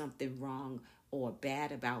must be something wrong or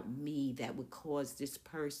bad about me that would cause this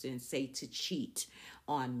person, say, to cheat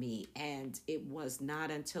on me. And it was not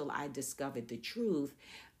until I discovered the truth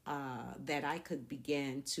that I could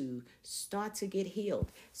begin to start to get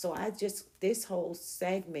healed. So this whole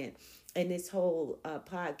segment and this whole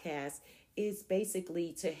podcast is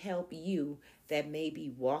basically to help you that may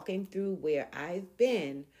be walking through where I've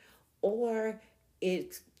been, or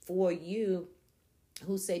it's for you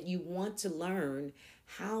who said you want to learn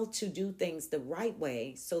how to do things the right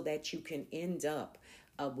way so that you can end up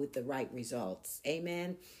with the right results.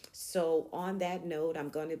 Amen. So on that note, I'm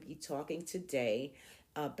going to be talking today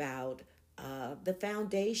about the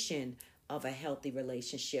foundation of a healthy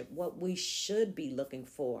relationship, what we should be looking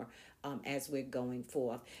for as we're going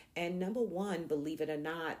forth. And number one, believe it or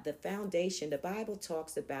not, the foundation, the Bible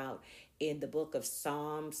talks about in the book of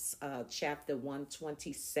Psalms, chapter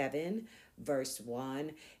 127, verse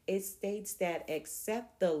 1, it states that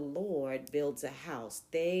except the Lord builds a house,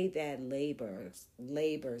 they that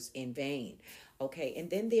labors in vain. Okay, and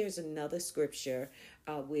then there's another scripture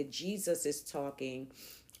where Jesus is talking,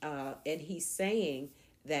 and he's saying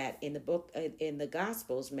that in the book, in the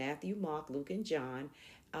Gospels, Matthew, Mark, Luke, and John,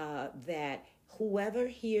 that whoever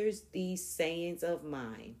hears these sayings of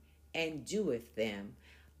mine and doeth them,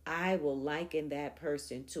 I will liken that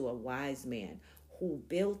person to a wise man who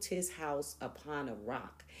built his house upon a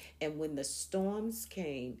rock. And when the storms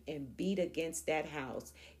came and beat against that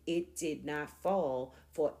house, it did not fall,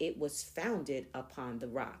 for it was founded upon the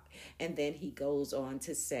rock. And then he goes on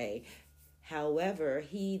to say, however,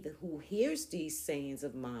 he who hears these sayings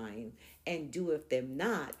of mine and doeth them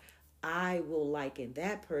not, I will liken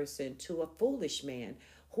that person to a foolish man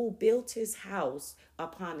who built his house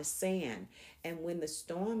upon the sand. And when the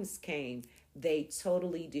storms came, they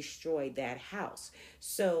totally destroyed that house.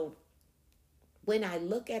 So when I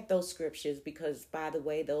look at those scriptures, because by the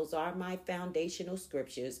way, those are my foundational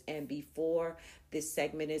scriptures, and before this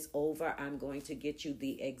segment is over, I'm going to get you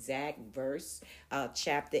the exact verse,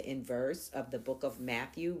 chapter and verse of the book of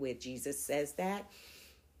Matthew where Jesus says that.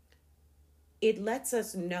 It lets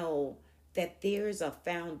us know that there's a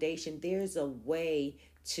foundation, there's a way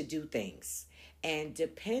to do things. And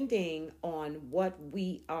depending on what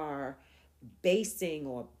we are basing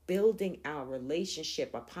or building our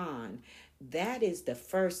relationship upon, that is the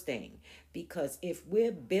first thing. Because if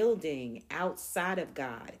we're building outside of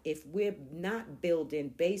God, if we're not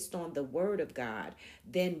building based on the word of God,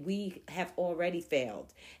 then we have already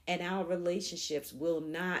failed, and our relationships will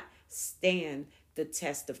not stand the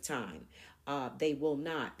test of time. They will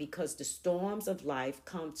not, because the storms of life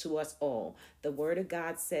come to us all. The word of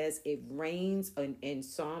God says it rains in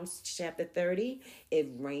Psalms chapter 30.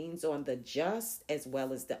 It rains on the just as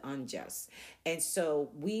well as the unjust. And so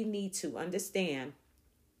we need to understand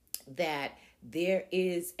that there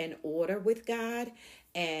is an order with God.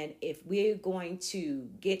 And if we're going to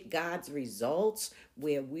get God's results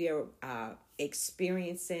where we're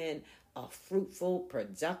experiencing a fruitful,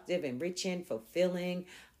 productive, enriching, fulfilling,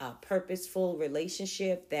 purposeful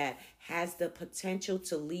relationship that has the potential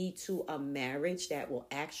to lead to a marriage that will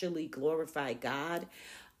actually glorify God,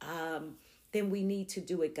 then we need to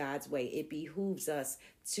do it God's way. It behooves us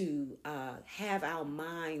to have our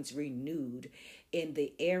minds renewed in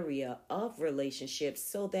the area of relationships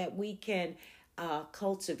so that we can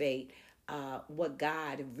cultivate what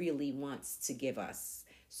God really wants to give us.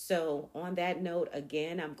 So on that note,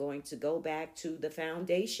 again, I'm going to go back to the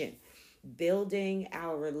foundation, building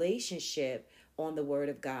our relationship on the word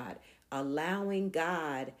of God, allowing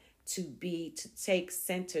God to take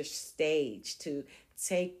center stage, to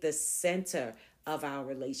take the center of our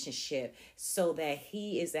relationship so that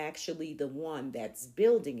he is actually the one that's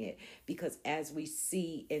building it. Because as we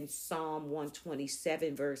see in Psalm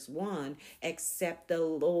 127 verse 1, except the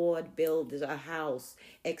Lord builds a house,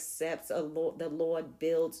 the Lord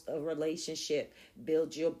builds a relationship,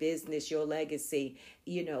 builds your business, your legacy,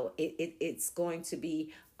 it's going to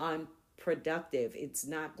be unproductive. It's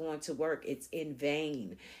not going to work. It's in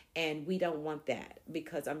vain. And we don't want that,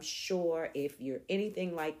 because I'm sure if you're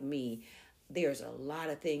anything like me, there's a lot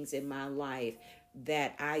of things in my life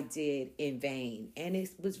that I did in vain. And it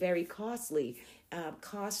was very costly.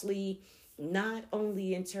 Costly not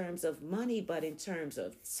only in terms of money, but in terms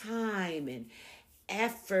of time and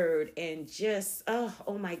effort and just,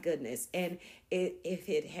 oh my goodness. And if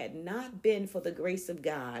it had not been for the grace of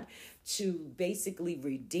God to basically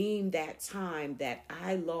redeem that time that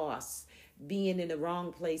I lost being in the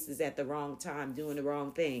wrong places at the wrong time, doing the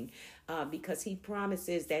wrong thing, because he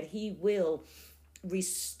promises that he will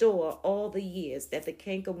restore all the years that the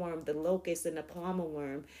cankerworm, the locust, and the palmer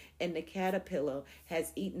worm and the caterpillar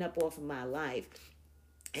has eaten up off of my life.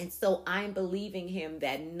 And so I'm believing him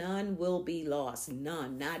that none will be lost.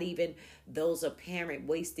 None. Not even those apparent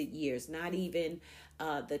wasted years. Not even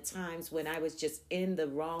the times when I was just in the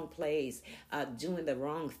wrong place, doing the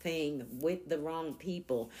wrong thing with the wrong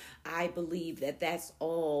people. I believe that that's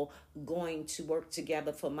all going to work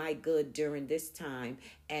together for my good during this time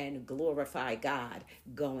and glorify God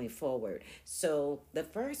going forward. So the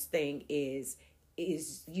first thing is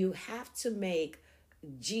you have to make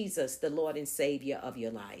Jesus the Lord and Savior of your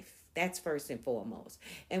life. That's first and foremost.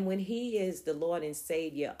 And when he is the Lord and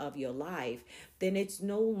Savior of your life, then it's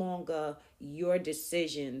no longer your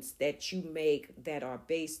decisions that you make that are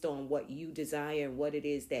based on what you desire and what it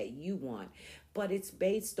is that you want, but it's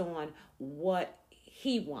based on what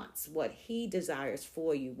he wants, what he desires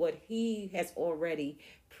for you, what he has already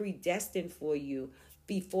predestined for you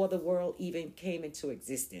before the world even came into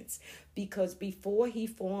existence. Because before he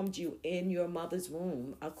formed you in your mother's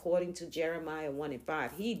womb, according to Jeremiah 1 and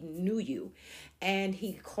 5, he knew you and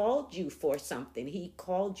he called you for something. He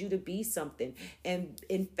called you to be something. And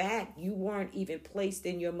in fact, you weren't even placed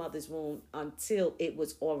in your mother's womb until it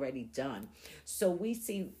was already done. So we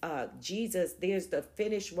see Jesus, there's the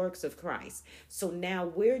finished works of Christ. So now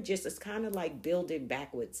we're just, it's kind of like building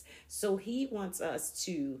backwards. So he wants us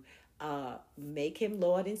to make him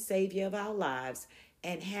Lord and Savior of our lives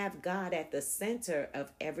and have God at the center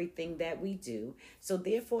of everything that we do. So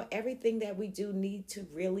therefore, everything that we do need to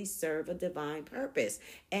really serve a divine purpose.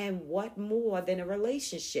 And what more than a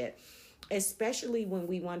relationship? Especially when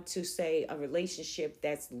we want to say a relationship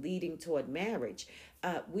that's leading toward marriage.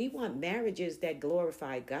 We want marriages that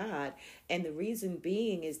glorify God. And the reason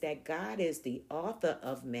being is that God is the author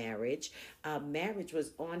of marriage. Marriage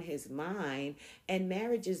was on his mind. And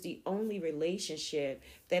marriage is the only relationship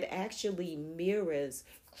that actually mirrors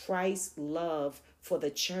Christ's love for the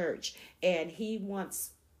church. And he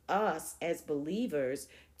wants us as believers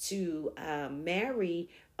to marry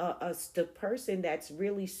the person that's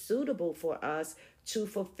really suitable for us to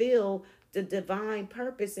fulfill the divine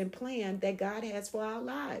purpose and plan that God has for our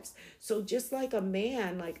lives. So just like a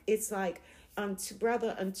man, like it's like,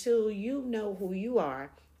 brother, until you know who you are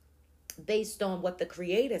based on what the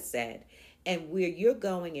Creator said and where you're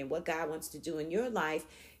going and what God wants to do in your life,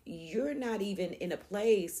 you're not even in a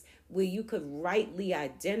place where you could rightly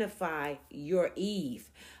identify your Eve.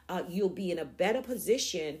 You'll be in a better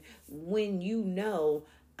position when you know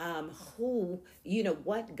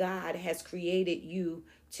what God has created you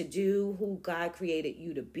to do, who God created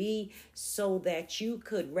you to be, so that you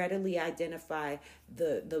could readily identify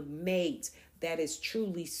the mate that is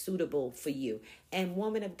truly suitable for you. And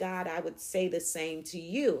woman of God, I would say the same to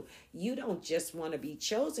you. You don't just want to be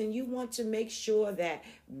chosen. You want to make sure that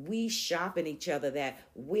we sharpen each other, that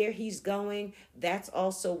where he's going, that's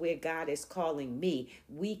also where God is calling me.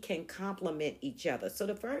 We can complement each other. So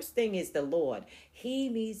the first thing is the Lord. He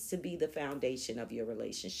needs to be the foundation of your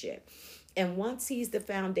relationship. And once he's the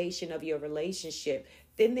foundation of your relationship,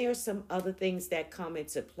 then there are some other things that come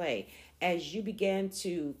into play. As you begin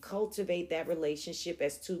to cultivate that relationship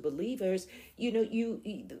as two believers,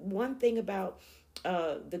 one thing about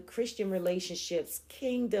the Christian relationships,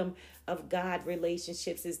 kingdom of God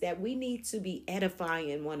relationships, is that we need to be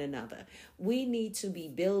edifying one another. We need to be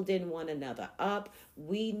building one another up.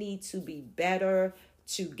 We need to be better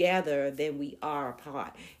together than we are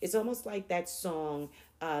apart. It's almost like that song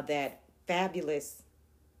that Fabulous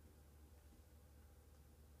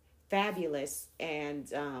and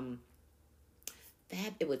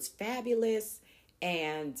it was Fabulous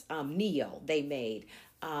and Neo, they made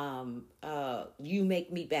You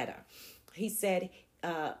Make Me Better. He said,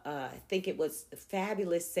 I think it was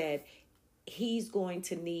Fabulous said, he's going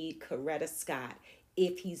to need Coretta Scott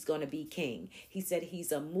if he's going to be king. He said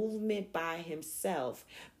he's a movement by himself,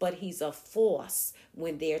 but he's a force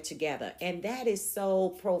when they're together. And that is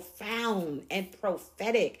so profound and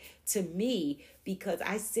prophetic to me, because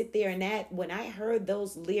I sit there and that when I heard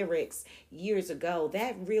those lyrics years ago,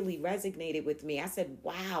 that really resonated with me. I said,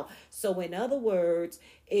 wow. So in other words,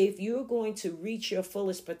 if you're going to reach your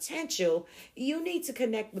fullest potential, you need to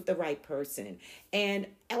connect with the right person. And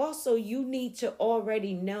also you need to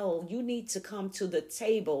already know, you need to come to the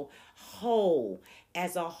table whole,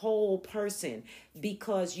 as a whole person,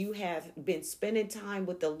 because you have been spending time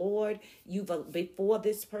with the Lord. Before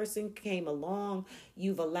this person came along,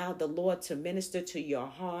 you've allowed the Lord to minister to your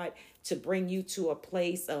heart, to bring you to a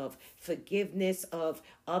place of forgiveness of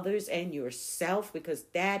others and yourself, because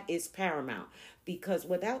that is paramount. Because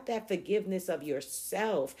without that forgiveness of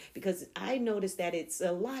yourself, because I noticed that it's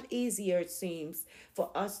a lot easier, it seems, for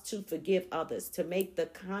us to forgive others, to make the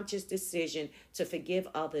conscious decision to forgive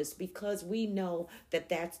others, because we know that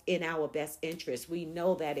that's in our best interest. We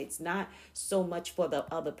know that it's not so much for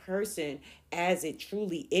the other person as it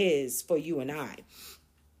truly is for you and I.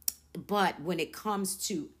 But when it comes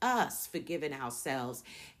to us forgiving ourselves,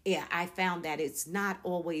 I found that it's not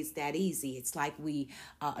always that easy. It's like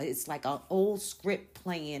it's like an old script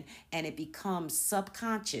playing, and it becomes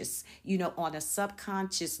subconscious, on a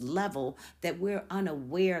subconscious level, that we're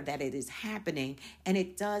unaware that it is happening. And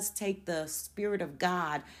it does take the Spirit of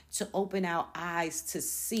God to open our eyes to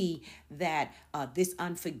see that this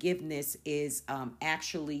unforgiveness is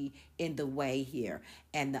actually in the way here.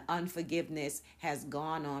 And the unforgiveness has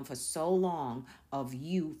gone on for so long of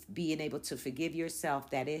you being able to forgive yourself,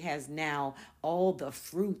 that it has now all the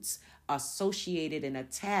fruits associated and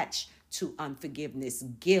attached to unforgiveness,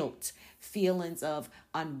 guilt, feelings of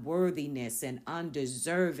unworthiness and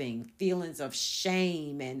undeserving, feelings of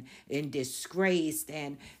shame and disgrace,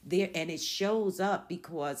 and it shows up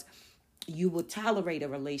because you will tolerate a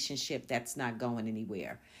relationship that's not going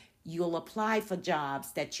anywhere. You'll apply for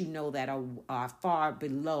jobs that you know that are far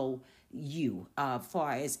below you,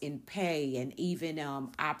 far as in pay and even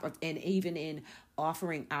and even in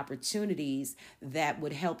offering opportunities that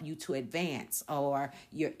would help you to advance, or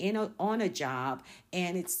you're on a job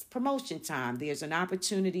and it's promotion time. There's an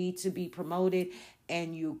opportunity to be promoted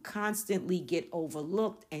and you constantly get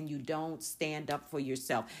overlooked and you don't stand up for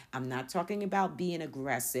yourself. I'm not talking about being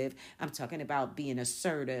aggressive. I'm talking about being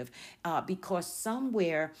assertive, because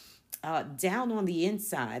somewhere down on the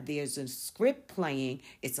inside, there's a script playing.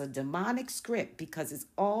 It's a demonic script because it's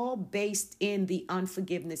all based in the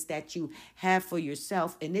unforgiveness that you have for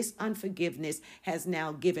yourself. And this unforgiveness has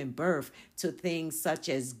now given birth to things such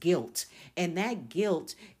as guilt. And that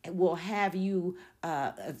guilt will have you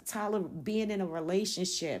being in a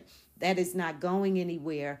relationship that is not going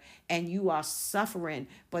anywhere and you are suffering,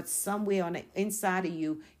 but somewhere on the inside of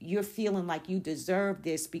you, you're feeling like you deserve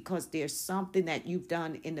this because there's something that you've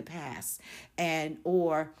done in the past, and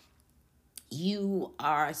or you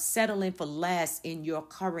are settling for less in your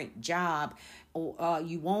current job, or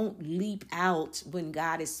you won't leap out when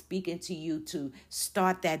God is speaking to you to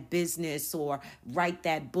start that business or write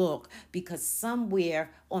that book, because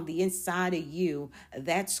somewhere on the inside of you,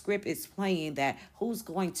 that script is playing that who's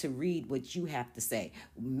going to read what you have to say?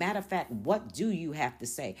 Matter of fact, what do you have to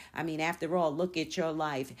say? I mean, after all, look at your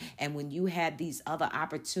life. And when you had these other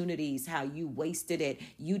opportunities, how you wasted it,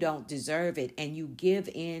 you don't deserve it, and you give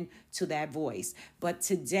in to that voice. But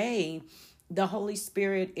today, the Holy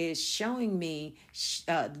Spirit is showing me,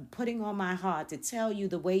 putting on my heart to tell you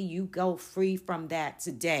the way you go free from that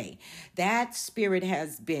today. That spirit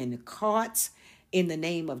has been caught in the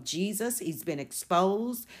name of Jesus. He's been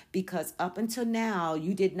exposed because up until now,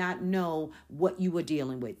 you did not know what you were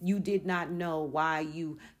dealing with. You did not know why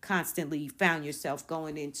you constantly found yourself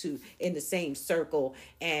going in the same circle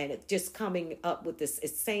and just coming up with the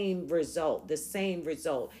same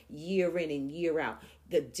result year in and year out.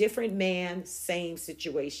 The different man, same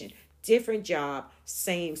situation. Different job,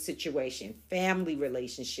 same situation. Family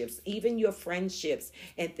relationships, even your friendships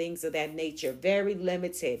and things of that nature, very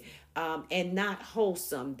limited and not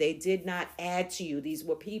wholesome. They did not add to you. These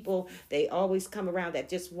were people, they always come around that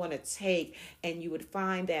just want to take, and you would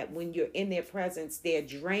find that when you're in their presence, they're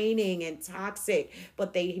draining and toxic,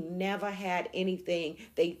 but they never had anything.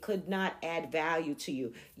 They could not add value to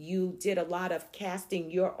you. You did a lot of casting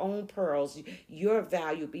your own pearls, your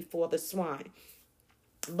value before the swine.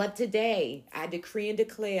 But today, I decree and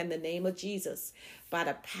declare in the name of Jesus, by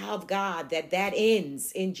the power of God, that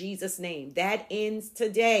ends in Jesus' name. That ends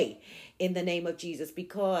today in the name of Jesus,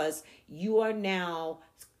 because you are now,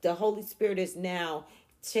 the Holy Spirit is now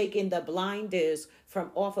taking the blinders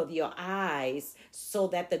from off of your eyes so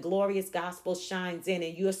that the glorious gospel shines in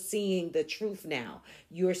and you're seeing the truth now.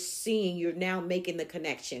 You're now making the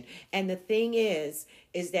connection. And the thing is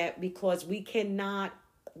that because we cannot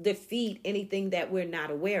defeat anything that we're not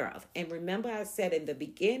aware of. And remember, I said in the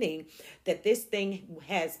beginning that this thing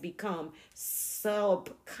has become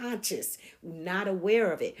subconscious, not aware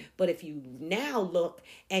of it. But if you now look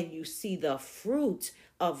and you see the fruit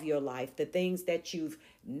of your life, the things that you've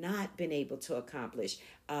not been able to accomplish,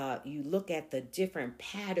 you look at the different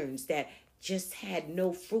patterns that just had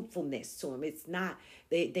no fruitfulness to them. It's not,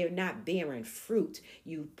 they're not bearing fruit.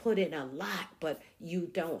 You put in a lot, but you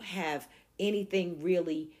don't have anything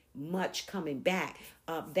really much coming back.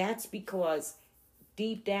 That's because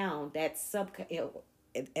deep down, at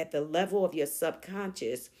the level of your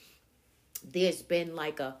subconscious, there's been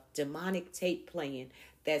like a demonic tape playing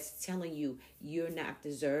that's telling you you're not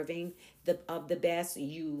deserving of the best,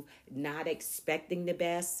 you not expecting the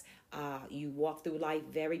best. You walk through life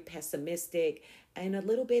very pessimistic and a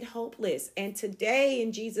little bit hopeless. And today,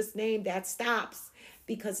 in Jesus' name, that stops.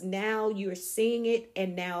 Because now you're seeing it,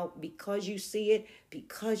 and now because you see it,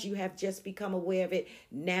 because you have just become aware of it,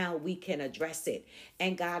 now we can address it.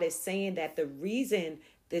 And God is saying that the reason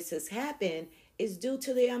this has happened is due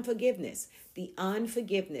to the unforgiveness. The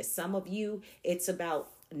unforgiveness. Some of you, it's about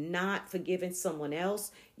not forgiving someone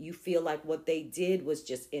else. You feel like what they did was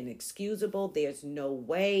just inexcusable. There's no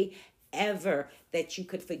way ever that you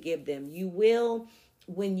could forgive them. You will,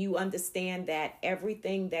 when you understand that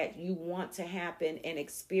everything that you want to happen and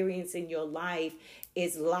experience in your life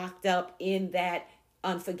is locked up in that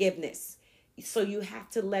unforgiveness. So you have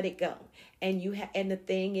to let it go. And and the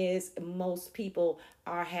thing is, most people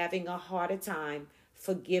are having a harder time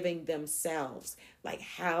forgiving themselves. Like,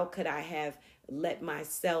 how could I have let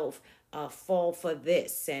myself fall for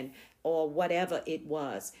this, and or whatever it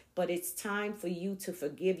was. But it's time for you to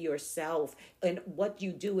forgive yourself. And what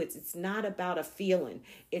you do, it's not about a feeling.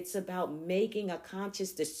 It's about making a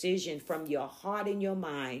conscious decision from your heart and your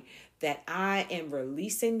mind that I am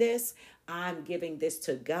releasing this. I'm giving this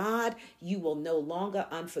to God. You will no longer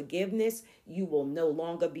unforgiveness. You will no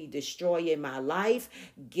longer be destroying my life.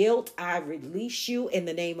 Guilt, I release you in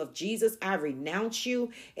the name of Jesus. I renounce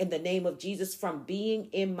you in the name of Jesus from being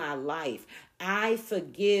in my life. I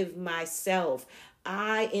forgive myself.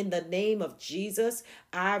 In the name of Jesus,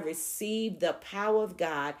 I receive the power of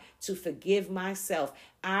God to forgive myself.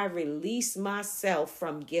 I release myself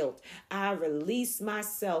from guilt. I release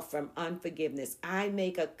myself from unforgiveness. I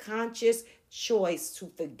make a conscious choice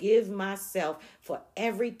to forgive myself for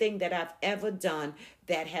everything that I've ever done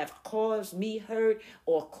that have caused me hurt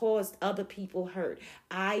or caused other people hurt.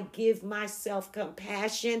 I give myself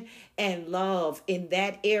compassion and love in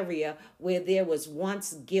that area where there was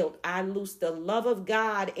once guilt. I loose the love of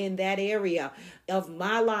God in that area of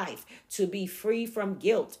my life to be free from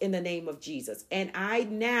guilt in the name of Jesus. And I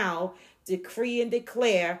now decree and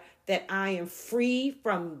declare that I am free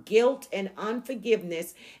from guilt and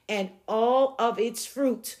unforgiveness and all of its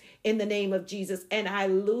fruit in the name of Jesus. And I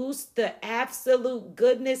loose the absolute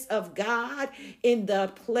goodness of God in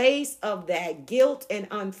the place of that guilt and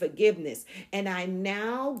unforgiveness. And I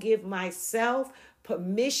now give myself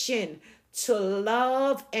permission to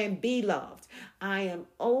love and be loved. I am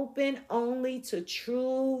open only to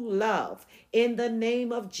true love. In the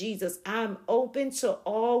name of Jesus, I'm open to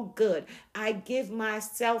all good. I give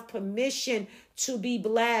myself permission to be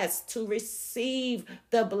blessed, to receive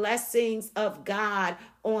the blessings of God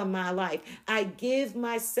on my life. I give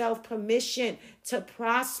myself permission to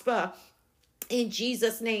prosper. In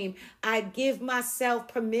Jesus' name, I give myself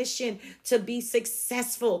permission to be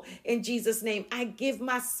successful. In Jesus' name, I give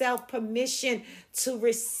myself permission to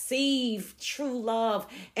receive true love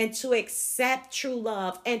and to accept true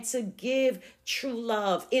love and to give true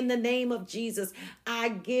love. In the name of Jesus, I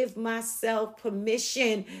give myself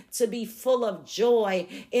permission to be full of joy.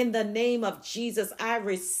 In the name of Jesus, I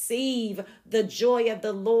receive the joy of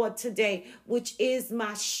the Lord today, which is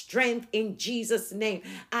my strength in Jesus' name.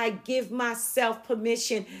 I give myself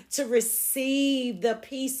permission to receive the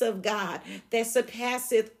peace of God that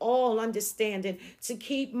surpasseth all understanding, to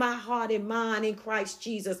keep my heart and mind in Christ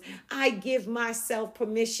Jesus. I give myself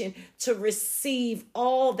permission to receive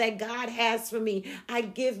all that God has for me. I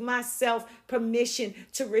give myself permission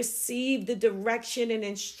to receive the direction and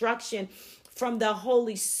instruction from the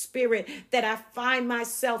Holy Spirit, that I find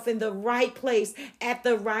myself in the right place at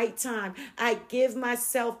the right time. I give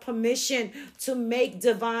myself permission to make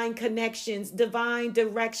divine connections, divine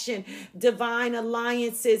direction, divine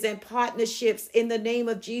alliances and partnerships in the name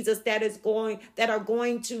of Jesus that are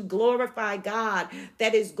going to glorify God,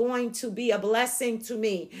 that is going to be a blessing to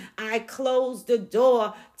me. I close the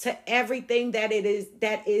door to everything that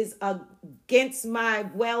is against my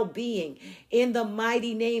well-being in the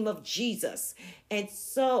mighty name of Jesus. And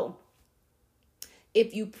so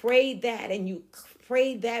if you prayed that and you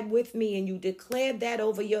prayed that with me and you declared that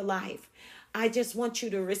over your life, I just want you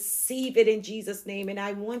to receive it in Jesus' name. And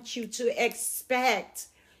I want you to expect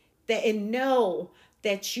that and know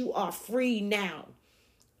that you are free now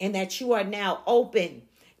and that you are now open,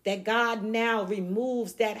 that God now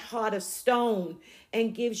removes that heart of stone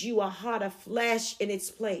and gives you a heart of flesh in its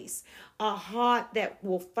place, a heart that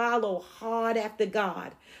will follow hard after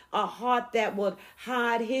God, a heart that will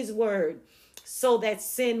hide his word so that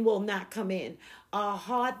sin will not come in, a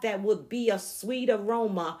heart that would be a sweet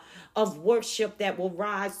aroma of worship that will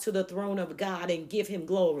rise to the throne of God and give him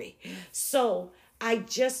glory. So I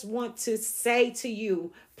just want to say to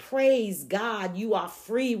you, praise God. You are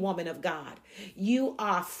free, woman of God. You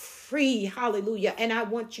are free. Hallelujah. And I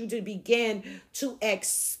want you to begin to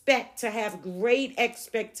expect, to have great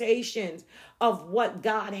expectations of what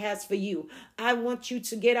God has for you. I want you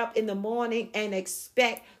to get up in the morning and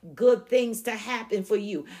expect good things to happen for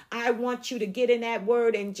you. I want you to get in that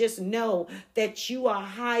word and just know that you are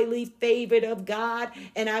highly favored of God.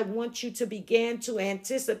 And I want you to begin to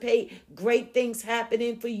anticipate great things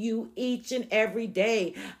happening for you each and every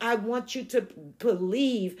day. I want you to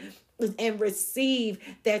believe and receive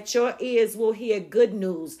that your ears will hear good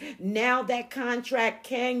news. Now that contract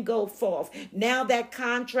can go forth. Now that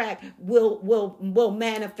contract will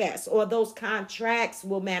manifest, or those contracts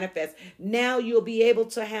will manifest. Now you'll be able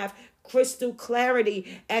to have crystal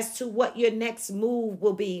clarity as to what your next move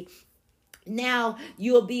will be. Now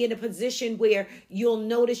you'll be in a position where you'll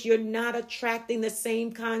notice you're not attracting the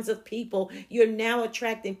same kinds of people. You're now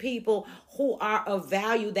attracting people who are of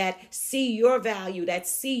value, that see your value, that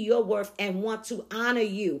see your worth and want to honor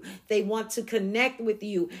you. They want to connect with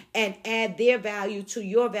you and add their value to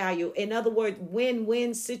your value. In other words,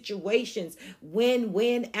 win-win situations,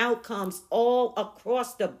 win-win outcomes all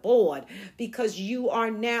across the board, because you are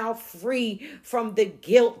now free from the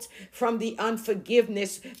guilt, from the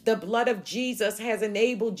unforgiveness. The blood of Jesus has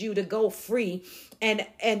enabled you to go free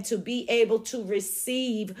and to be able to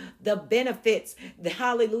receive the benefits, the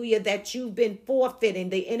hallelujah, that you've been forfeiting.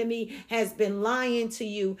 The enemy has been lying to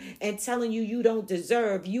you and telling you you don't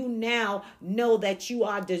deserve. You now know that you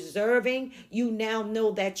are deserving. You now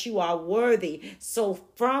know that you are worthy. So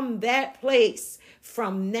from that place,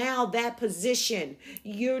 from now that position,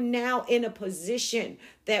 you're now in a position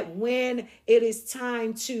that when it is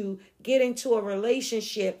time to get into a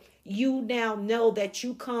relationship, you now know that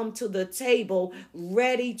you come to the table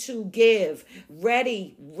ready to give,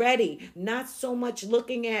 ready, not so much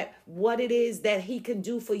looking at what it is that he can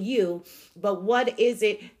do for you, but what is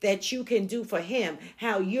it that you can do for him,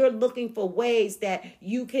 how you're looking for ways that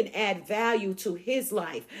you can add value to his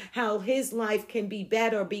life, how his life can be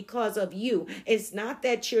better because of you. It's not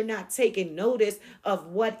that you're not taking notice of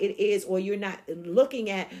what it is, or you're not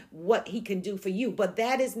looking at what he can do for you, but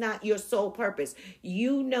that is not your sole purpose.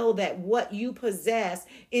 You know that what you possess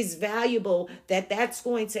is valuable, that's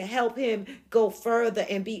going to help him go further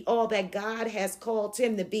and be all that God has called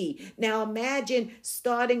him to be. Now imagine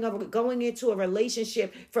going into a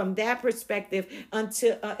relationship from that perspective,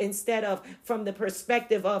 until instead of from the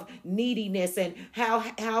perspective of neediness and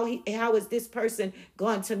how is this person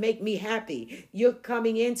going to make me happy. You're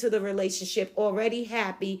coming into the relationship already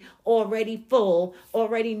happy, already full,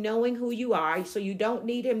 already knowing who you are, so you don't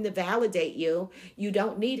need him to validate you. You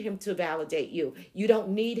don't need him to validate you. You don't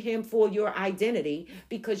need him for your identity,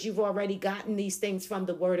 because you've already gotten these things from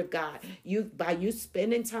the Word of God. By you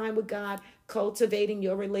spending time with God, cultivating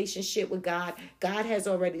your relationship with God, God has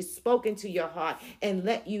already spoken to your heart and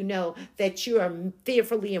let you know that you are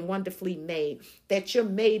fearfully and wonderfully made, that you're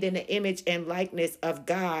made in the image and likeness of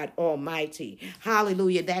God Almighty.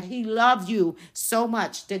 Hallelujah. That he loves you so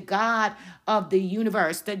much, the God of the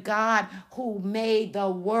universe, the God who made the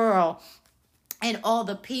world and all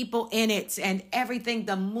the people in it and everything,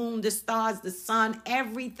 the moon, the stars, the sun,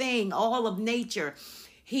 everything, all of nature.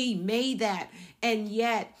 He made that. And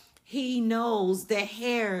yet he knows the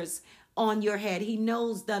hairs on your head. He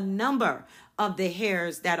knows the number of the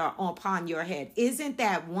hairs that are upon your head. Isn't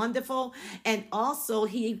that wonderful? And also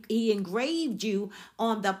he engraved you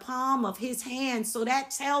on the palm of his hand. So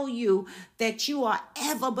that tell you that you are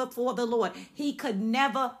ever before the Lord. He could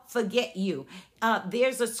never forget you.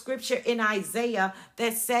 There's a scripture in Isaiah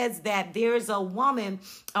that says that there's a woman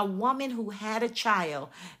who had a child,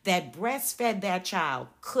 that breastfed that child,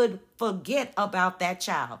 could forget about that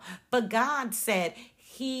child. But God said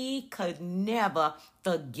he could never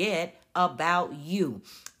forget about you.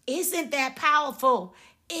 Isn't that powerful?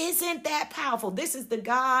 Isn't that powerful? This is the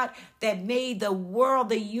God that made the world,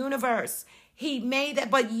 the universe. He made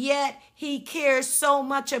that, but yet he cares so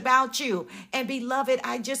much about you. And beloved,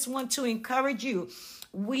 I just want to encourage you.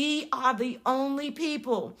 We are the only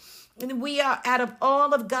people, and we are, out of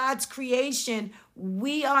all of God's creation,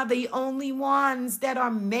 we are the only ones that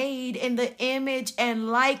are made in the image and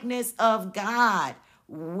likeness of God.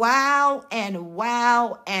 Wow and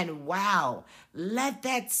wow and wow. Let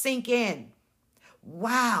that sink in.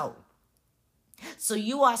 Wow. So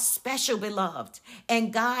you are special, beloved,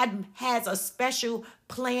 and God has a special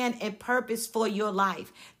plan and purpose for your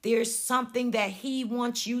life. There's something that he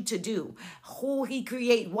wants you to do,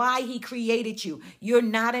 why he created you. You're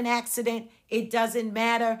not an accident. It doesn't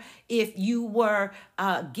matter if you were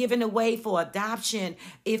given away for adoption,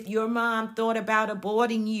 if your mom thought about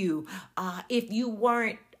aborting you, if you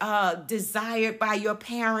weren't desired by your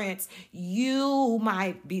parents. You,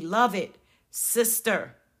 my beloved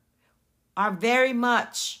sister, are very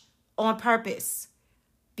much on purpose,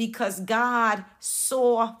 because God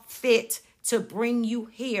saw fit to bring you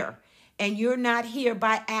here, and you're not here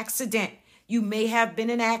by accident. You may have been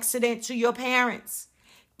an accident to your parents,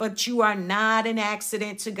 but you are not an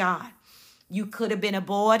accident to God. You could have been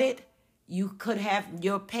aborted. Your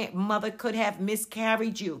mother could have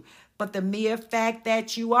miscarried you, but the mere fact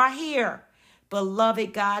that you are here,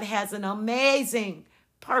 beloved, God has an amazing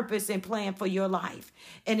purpose and plan for your life.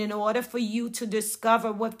 And in order for you to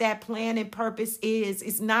discover what that plan and purpose is,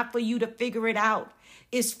 it's not for you to figure it out.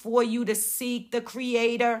 It's for you to seek the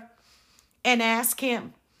Creator and ask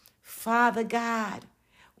him, Father God,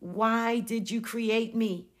 why did you create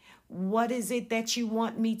me? What is it that you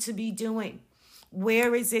want me to be doing?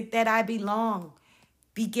 Where is it that I belong?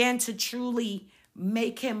 Begin to truly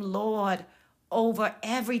make him Lord over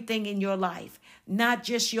everything in your life, not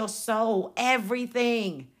just your soul,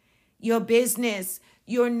 everything, your business,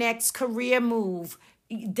 your next career move,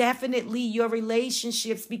 definitely your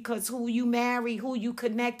relationships, because who you marry, who you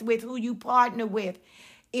connect with, who you partner with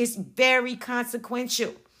is very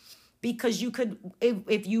consequential, because you could,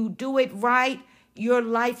 if you do it right, your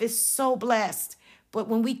life is so blessed. But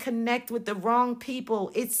when we connect with the wrong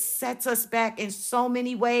people, it sets us back in so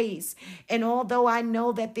many ways. And although I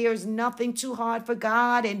know that there's nothing too hard for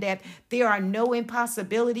God and that there are no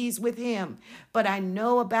impossibilities with him, but I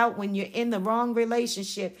know about when you're in the wrong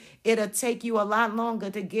relationship, it'll take you a lot longer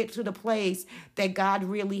to get to the place that God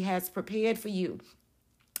really has prepared for you.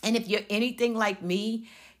 And if you're anything like me,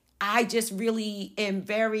 I just really am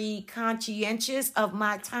very conscientious of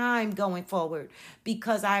my time going forward,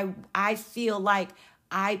 because I feel like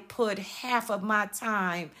I put spent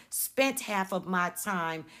half of my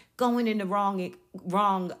time going in the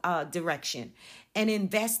wrong direction, and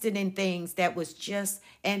invested in things that was just,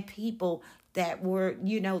 and people that were,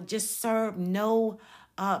 just served no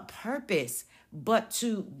purpose but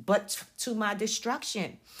to my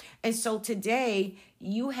destruction. And so today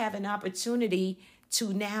you have an opportunity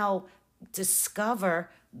to now discover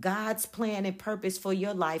God's plan and purpose for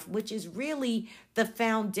your life, which is really the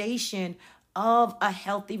foundation of a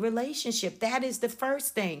healthy relationship. That is the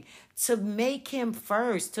first thing, to make him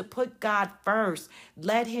first, to put God first.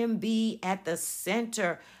 Let him be at the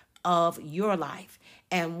center of your life.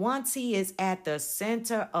 And once he is at the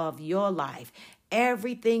center of your life,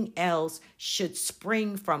 everything else should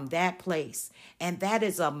spring from that place. And that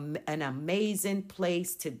is an amazing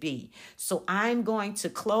place to be. So I'm going to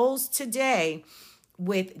close today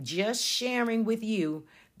with just sharing with you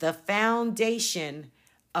the foundation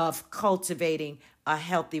of cultivating a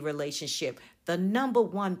healthy relationship. The number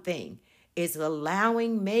one thing is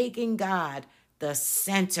making God the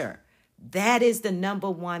center. That is the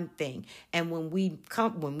number one thing. And when we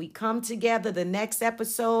come together the next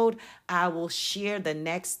episode, I will share the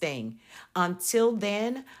next thing. Until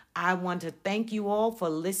then, I want to thank you all for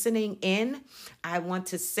listening in. I want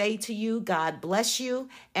to say to you, God bless you.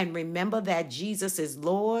 And remember that Jesus is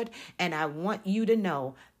Lord. And I want you to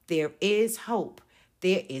know there is hope.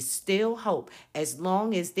 There is still hope. As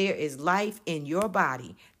long as there is life in your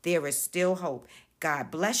body, there is still hope.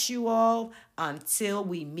 God bless you all until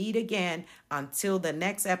we meet again, until the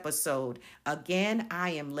next episode. Again,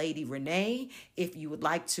 I am Lady Renee. If you would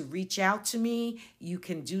like to reach out to me, you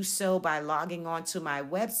can do so by logging on to my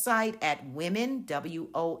website at Women,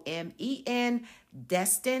 WOMEN,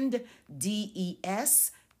 Destined,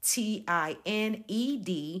 DESTINED,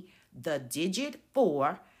 the digit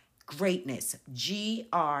 4, Greatness, GREATNESS.org.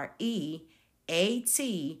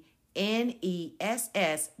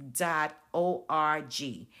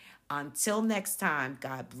 Until next time,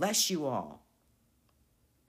 God bless you all.